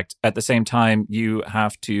subject. At the same time, you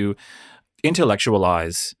have to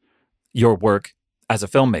intellectualize your work as a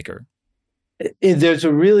filmmaker. There's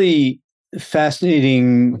a really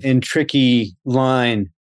fascinating and tricky line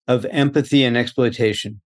of empathy and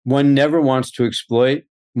exploitation. One never wants to exploit.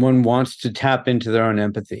 One wants to tap into their own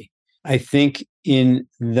empathy. I think in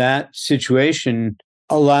that situation,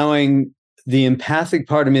 allowing the empathic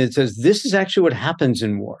part of me that says, this is actually what happens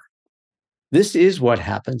in war. This is what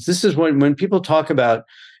happens. This is when people talk about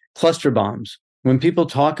cluster bombs, when people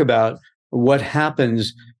talk about what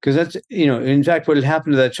happens, because that's, in fact, what had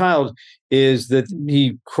happened to that child is that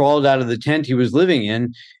he crawled out of the tent he was living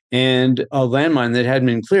in and a landmine that hadn't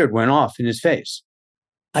been cleared went off in his face.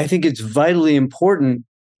 I think it's vitally important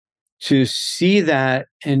to see that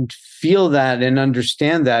and feel that and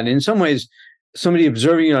understand that. In some ways, somebody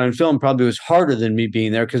observing it on film probably was harder than me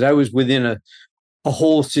being there because I was within a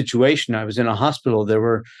whole situation. I was in a hospital.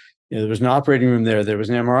 There was an operating room there. There was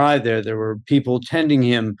an MRI there. There were people tending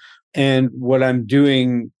him. And what I'm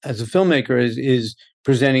doing as a filmmaker is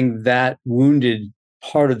presenting that wounded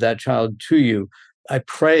part of that child to you. I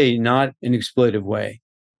pray not in an exploitive way,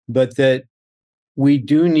 but that we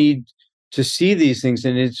do need to see these things.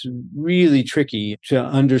 And it's really tricky to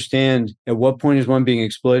understand at what point is one being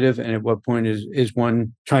exploitive and at what point is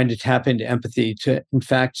one trying to tap into empathy to, in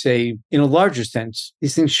fact, say, in a larger sense,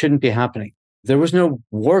 these things shouldn't be happening. There was no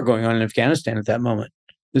war going on in Afghanistan at that moment.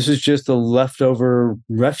 This is just the leftover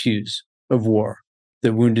refuse of war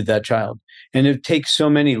that wounded that child. And it takes so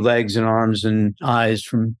many legs and arms and eyes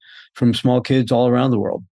from small kids all around the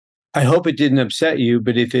world. I hope it didn't upset you,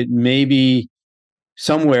 but if it maybe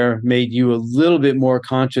somewhere made you a little bit more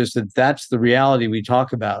conscious that that's the reality we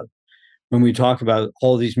talk about when we talk about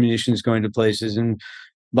all these munitions going to places and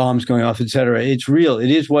bombs going off, et cetera. It's real. It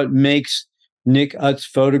is what makes Nick Utt's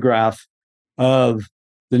photograph of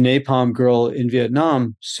the napalm girl in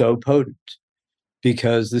Vietnam so potent,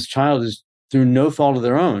 because this child is, through no fault of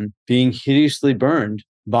their own, being hideously burned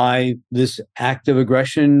by this act of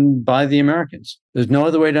aggression by the Americans. There's no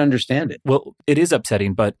other way to understand it. Well, it is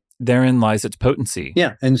upsetting, but therein lies its potency.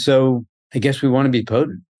 Yeah. And so I guess we want to be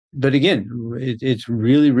potent. But again, it's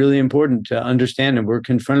really, really important to understand, and we're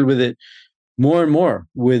confronted with it more and more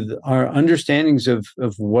with our understandings of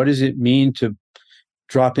what does it mean to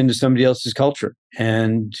drop into somebody else's culture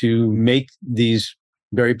and to make these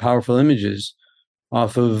very powerful images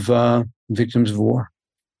off of victims of war.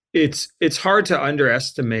 It's hard to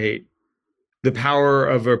underestimate the power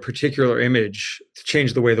of a particular image to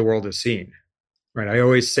change the way the world is seen. Right. I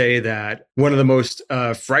always say that one of the most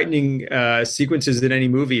frightening sequences in any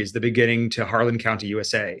movie is the beginning to Harlan County,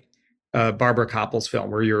 USA, Barbara Koppel's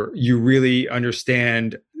film, where you really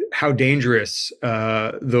understand how dangerous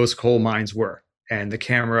those coal mines were, and the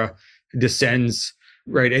camera descends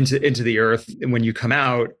right into the earth. And when you come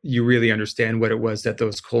out, you really understand what it was that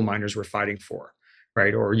those coal miners were fighting for.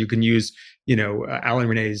 Right. Or you can use, Alan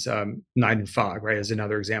Renee's Night and Fog, right, as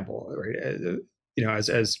another example, right?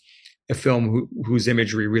 As a film whose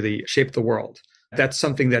imagery really shaped the world. That's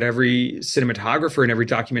something that every cinematographer and every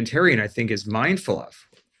documentarian, I think, is mindful of.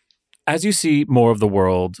 As you see more of the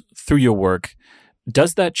world through your work,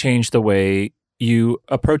 does that change the way you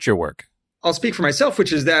approach your work? I'll speak for myself,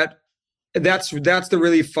 which is that's the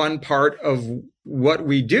really fun part of what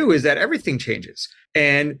we do, is that everything changes.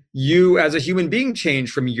 And you as a human being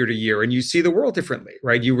change from year to year, and you see the world differently,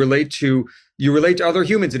 right? You relate to other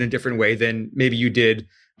humans in a different way than maybe you did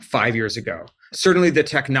 5 years ago. Certainly the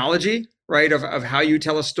technology, right, of how you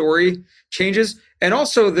tell a story changes. And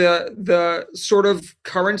also the sort of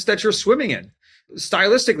currents that you're swimming in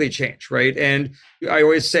stylistically change, right? And I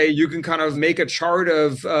always say you can kind of make a chart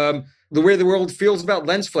of the way the world feels about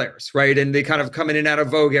lens flares, right? And they kind of come in and out of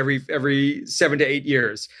vogue every 7 to 8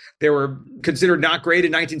 years. They were considered not great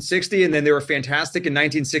in 1960, and then they were fantastic in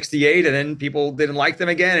 1968, and then people didn't like them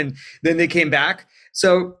again, and then they came back.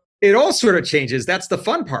 So it all sort of changes. That's the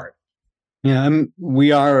fun part. Yeah,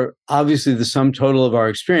 we are obviously the sum total of our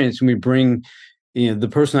experience, and we bring, the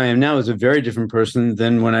person I am now is a very different person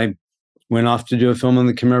than when I went off to do a film on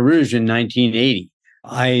the Khmer Rouge in 1980.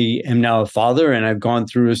 I am now a father, and I've gone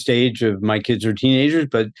through a stage of my kids are teenagers,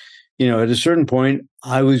 but at a certain point,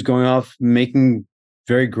 I was going off making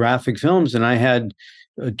very graphic films, and I had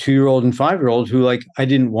a 2-year-old and 5-year-old who, I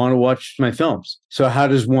didn't want to watch my films. So how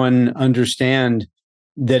does one understand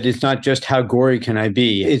that it's not just how gory can I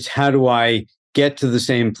be, it's how do I get to the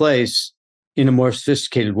same place in a more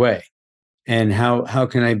sophisticated way? And how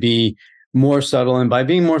can I be more subtle? And by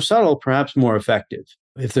being more subtle, perhaps more effective.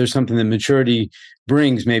 If there's something that maturity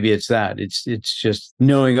brings, maybe it's that. It's just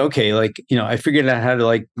knowing, okay, I figured out how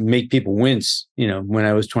to make people wince, when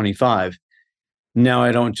I was 25. Now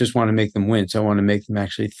I don't just want to make them wince. I want to make them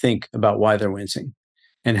actually think about why they're wincing.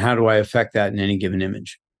 And how do I affect that in any given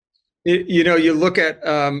image? You look at,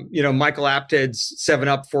 Michael Apted's 7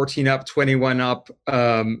 Up, 14 Up, 21 Up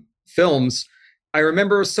films. I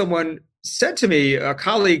remember someone said to me, a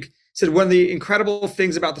colleague said, one of the incredible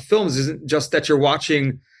things about the films isn't just that you're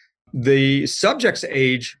watching the subject's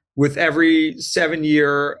age with every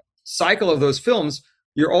 7-year cycle of those films.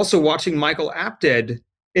 You're also watching Michael Apted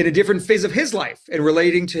in a different phase of his life and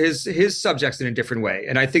relating to his subjects in a different way.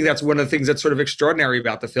 And I think that's one of the things that's sort of extraordinary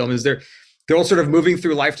about the film is they're all sort of moving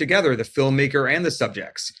through life together, the filmmaker and the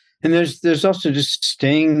subjects. And there's also just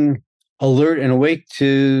staying alert and awake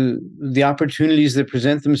to the opportunities that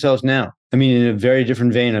present themselves now. I mean, in a very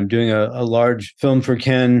different vein, I'm doing a large film for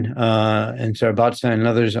Ken and Sarah Botstein and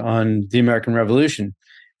others on the American Revolution.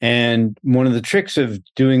 And one of the tricks of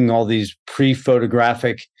doing all these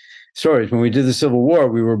pre-photographic stories, when we did the Civil War,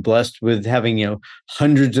 we were blessed with having,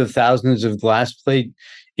 hundreds of thousands of glass plate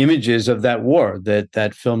images of that war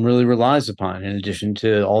that film really relies upon, in addition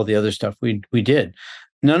to all the other stuff we did.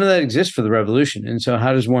 None of that exists for the Revolution. And so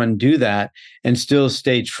how does one do that and still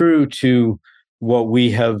stay true to what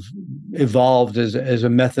we have evolved as a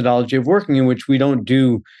methodology of working, in which we don't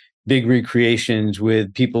do big recreations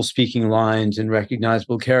with people speaking lines and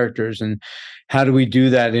recognizable characters? And how do we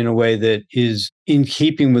do that in a way that is in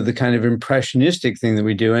keeping with the kind of impressionistic thing that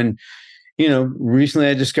we do? And, recently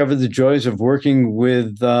I discovered the joys of working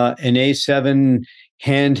with an A7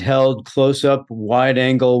 handheld close-up wide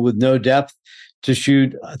angle with no depth to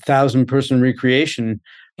shoot 1,000-person recreation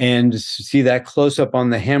and see that close-up on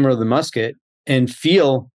the hammer of the musket and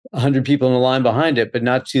feel 100 people in a line behind it, but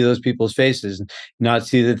not see those people's faces, not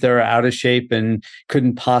see that they're out of shape and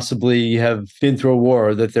couldn't possibly have been through a war,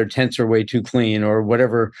 or that their tents are way too clean, or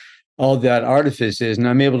whatever all that artifice is. And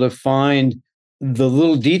I'm able to find the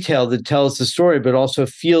little detail that tells the story, but also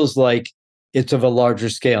feels like it's of a larger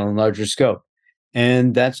scale and larger scope.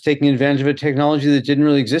 And that's taking advantage of a technology that didn't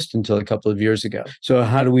really exist until a couple of years ago. So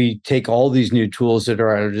how do we take all these new tools that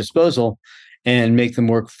are at our disposal and make them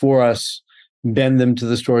work for us, bend them to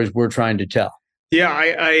the stories we're trying to tell? Yeah,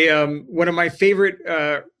 I one of my favorite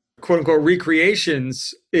quote unquote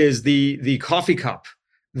recreations is the coffee cup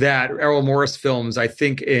that Errol Morris films. I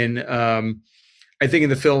think in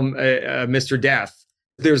the film Mr. Death.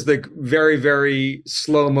 There's the very, very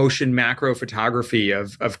slow motion macro photography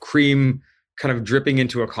of cream kind of dripping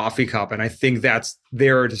into a coffee cup. And I think that's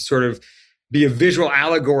there to sort of be a visual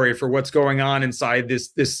allegory for what's going on inside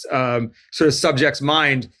this sort of subject's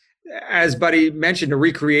mind. As Buddy mentioned, a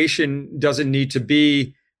recreation doesn't need to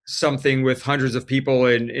be something with hundreds of people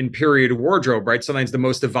in period wardrobe, right? Sometimes the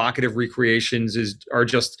most evocative recreations are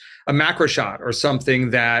just a macro shot or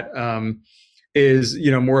something that is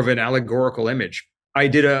more of an allegorical image. I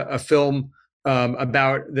did a film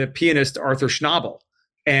about the pianist Arthur Schnabel,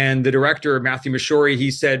 and the director Matthew Mashori.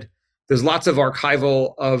 He said, "There's lots of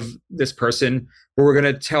archival of this person, but we're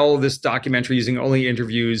going to tell this documentary using only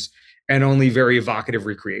interviews and only very evocative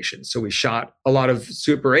recreations." So we shot a lot of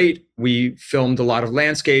Super 8. We filmed a lot of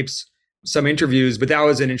landscapes, some interviews, but that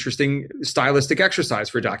was an interesting stylistic exercise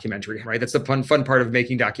for a documentary, right? That's the fun part of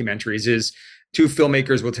making documentaries is two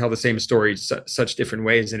filmmakers will tell the same story such different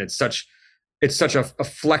ways, and it's such a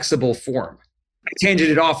flexible form. I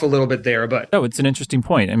tangented off a little bit there, but... Oh, it's an interesting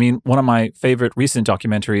point. I mean, one of my favorite recent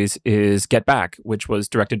documentaries is Get Back, which was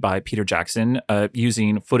directed by Peter Jackson,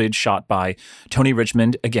 using footage shot by Tony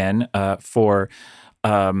Richmond, again, for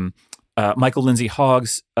Michael Lindsay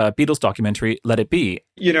Hogg's Beatles documentary, Let It Be.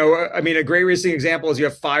 A great recent example is you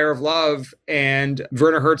have Fire of Love, and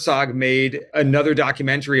Werner Herzog made another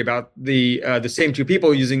documentary about the same two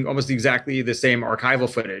people using almost exactly the same archival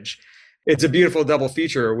footage. It's a beautiful double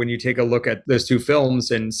feature when you take a look at those two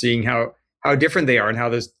films and seeing how different they are and how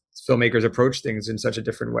those filmmakers approach things in such a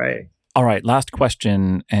different way. All right, last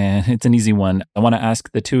question, and it's an easy one. I want to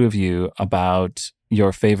ask the two of you about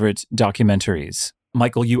your favorite documentaries.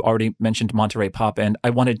 Michael, you already mentioned Monterey Pop, and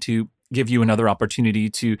I wanted to give you another opportunity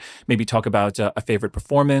to maybe talk about a favorite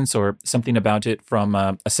performance or something about it from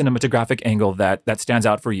a cinematographic angle that stands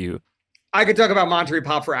out for you. I could talk about Monterey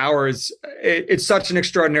Pop for hours. It's such an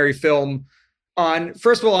extraordinary film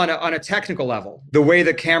first of all, on a technical level. The way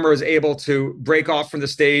the camera is able to break off from the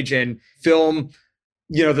stage and film,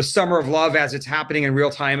 the summer of love as it's happening in real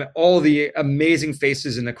time, all the amazing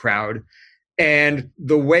faces in the crowd, and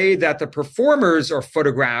the way that the performers are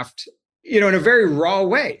photographed, in a very raw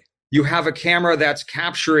way. You have a camera that's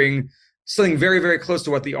capturing something very, very close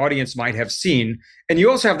to what the audience might have seen. And you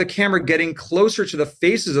also have the camera getting closer to the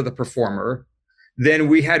faces of the performer than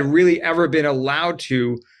we had really ever been allowed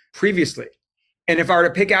to previously. And if I were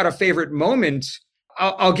to pick out a favorite moment,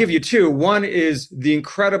 I'll give you two. One is the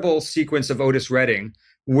incredible sequence of Otis Redding,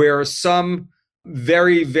 where some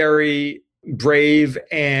very, very brave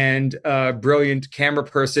and brilliant camera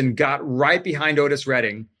person got right behind Otis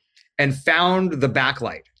Redding and found the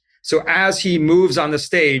backlight. So as he moves on the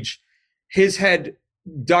stage, his head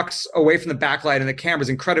ducks away from the backlight and the camera's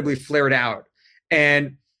incredibly flared out.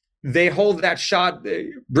 And they hold that shot,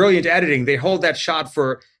 brilliant editing, they hold that shot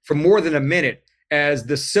for more than a minute as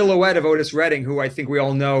the silhouette of Otis Redding, who I think we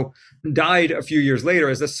all know died a few years later,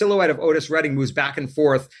 as the silhouette of Otis Redding moves back and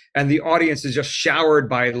forth and the audience is just showered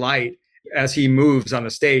by light as he moves on the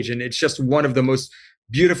stage. And it's just one of the most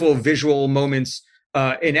beautiful visual moments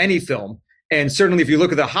in any film. And certainly if you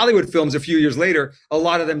look at the Hollywood films a few years later, a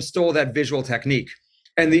lot of them stole that visual technique.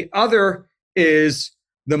 And the other is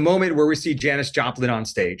the moment where we see Janis Joplin on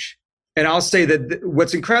stage. And I'll say that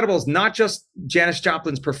what's incredible is not just Janis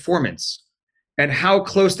Joplin's performance and how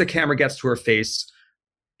close the camera gets to her face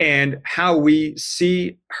and how we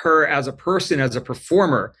see her as a person, as a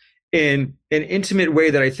performer in an intimate way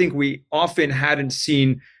that I think we often hadn't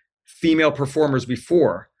seen female performers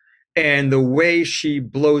before. And the way she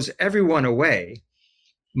blows everyone away.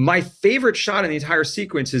 My favorite shot in the entire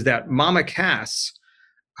sequence is that Mama Cass,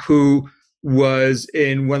 who was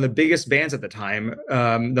in one of the biggest bands at the time,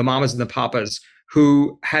 the Mamas and the Papas,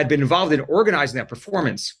 who had been involved in organizing that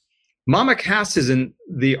performance. Mama Cass is in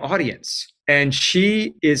the audience, and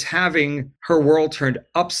she is having her world turned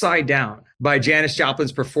upside down by Janis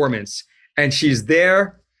Joplin's performance. And she's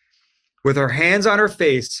there with her hands on her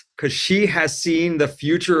face because she has seen the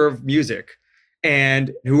future of music.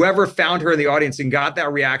 And whoever found her in the audience and got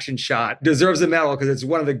that reaction shot deserves a medal because it's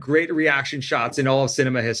one of the great reaction shots in all of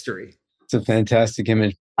cinema history. It's a fantastic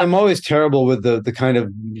image. I'm always terrible with the kind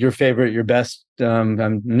of your favorite, your best.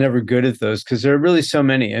 I'm never good at those because there are really so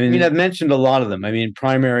many. I mean, I've mentioned a lot of them. I mean,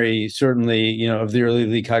 Primary, certainly, of the early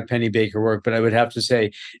Leacock Pennybaker work, but I would have to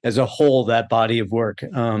say as a whole, that body of work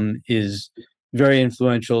is very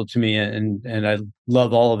influential to me, and I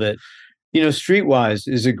love all of it. Streetwise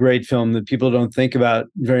is a great film that people don't think about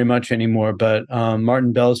very much anymore, but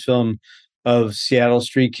Martin Bell's film of Seattle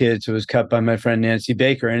street kids, it was cut by my friend Nancy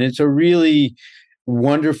Baker, and it's a really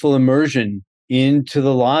wonderful immersion into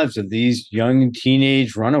the lives of these young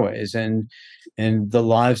teenage runaways and the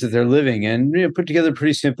lives that they're living, and put together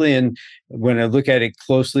pretty simply. And when I look at it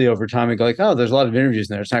closely over time, I go like, oh, there's a lot of interviews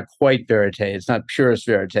in there. It's not quite verite. It's not purist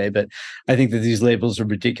verite, but I think that these labels are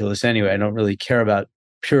ridiculous anyway. I don't really care about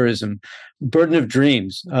purism. Burden of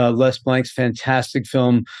Dreams, Les Blank's fantastic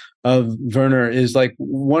film of Werner, is like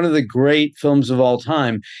one of the great films of all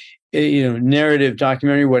time. Narrative,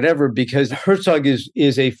 documentary, whatever, because Herzog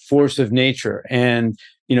is a force of nature and,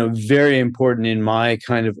 very important in my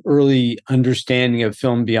kind of early understanding of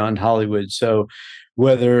film beyond Hollywood. So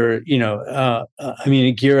whether,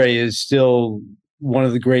 Aguirre is still one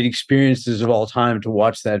of the great experiences of all time to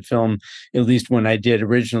watch that film, at least when I did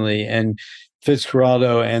originally, and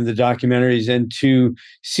Fitzcarraldo and the documentaries, and to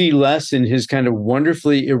see Les in his kind of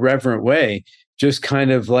wonderfully irreverent way, just kind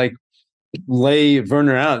of like lay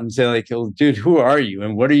Werner out and say like, oh, dude, who are you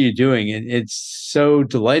and what are you doing? And it's so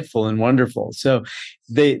delightful and wonderful. So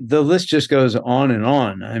the list just goes on and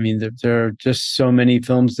on. I mean, there are just so many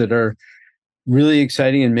films that are really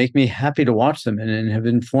exciting and make me happy to watch them and have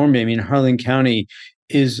informed me. I mean, Harlan County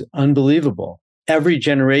is unbelievable. Every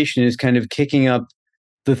generation is kind of kicking up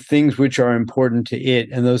the things which are important to it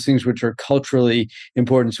and those things which are culturally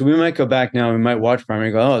important. So we might go back now, we might watch Primary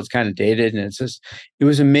and go, oh, it's kind of dated. And it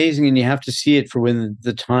was amazing. And you have to see it for when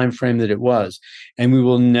the time frame that it was. And we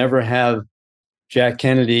will never have Jack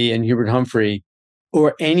Kennedy and Hubert Humphrey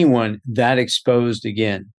or anyone that exposed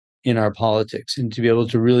again in our politics. And to be able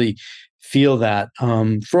to really feel that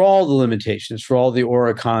for all the limitations, for all the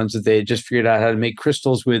oricons that they had just figured out how to make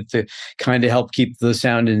crystals with to kind of help keep the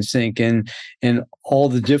sound in sync, and all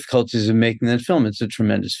the difficulties of making that film. It's a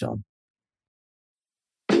tremendous film.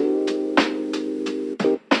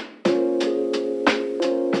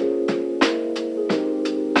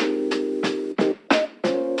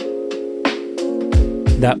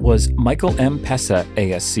 That was Michael M. Pessah,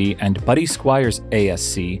 ASC, and Buddy Squires,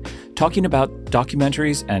 ASC, talking about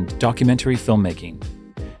documentaries and documentary filmmaking.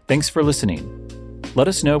 Thanks for listening. Let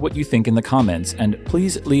us know what you think in the comments, and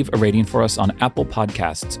please leave a rating for us on Apple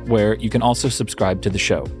Podcasts, where you can also subscribe to the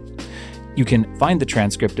show. You can find the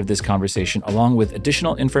transcript of this conversation along with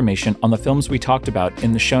additional information on the films we talked about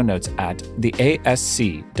in the show notes at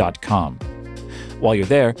theasc.com. While you're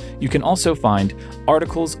there, you can also find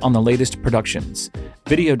articles on the latest productions,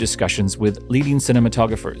 video discussions with leading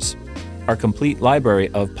cinematographers, our complete library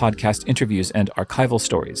of podcast interviews and archival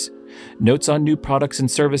stories, notes on new products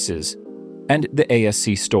and services, and the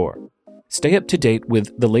ASC store. Stay up to date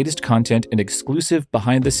with the latest content and exclusive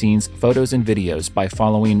behind-the-scenes photos and videos by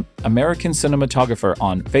following American Cinematographer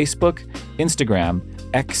on Facebook, Instagram,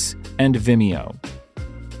 X, and Vimeo.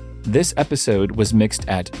 This episode was mixed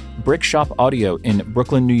at Brick Shop Audio in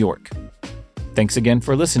Brooklyn, New York. Thanks again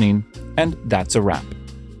for listening, and that's a wrap.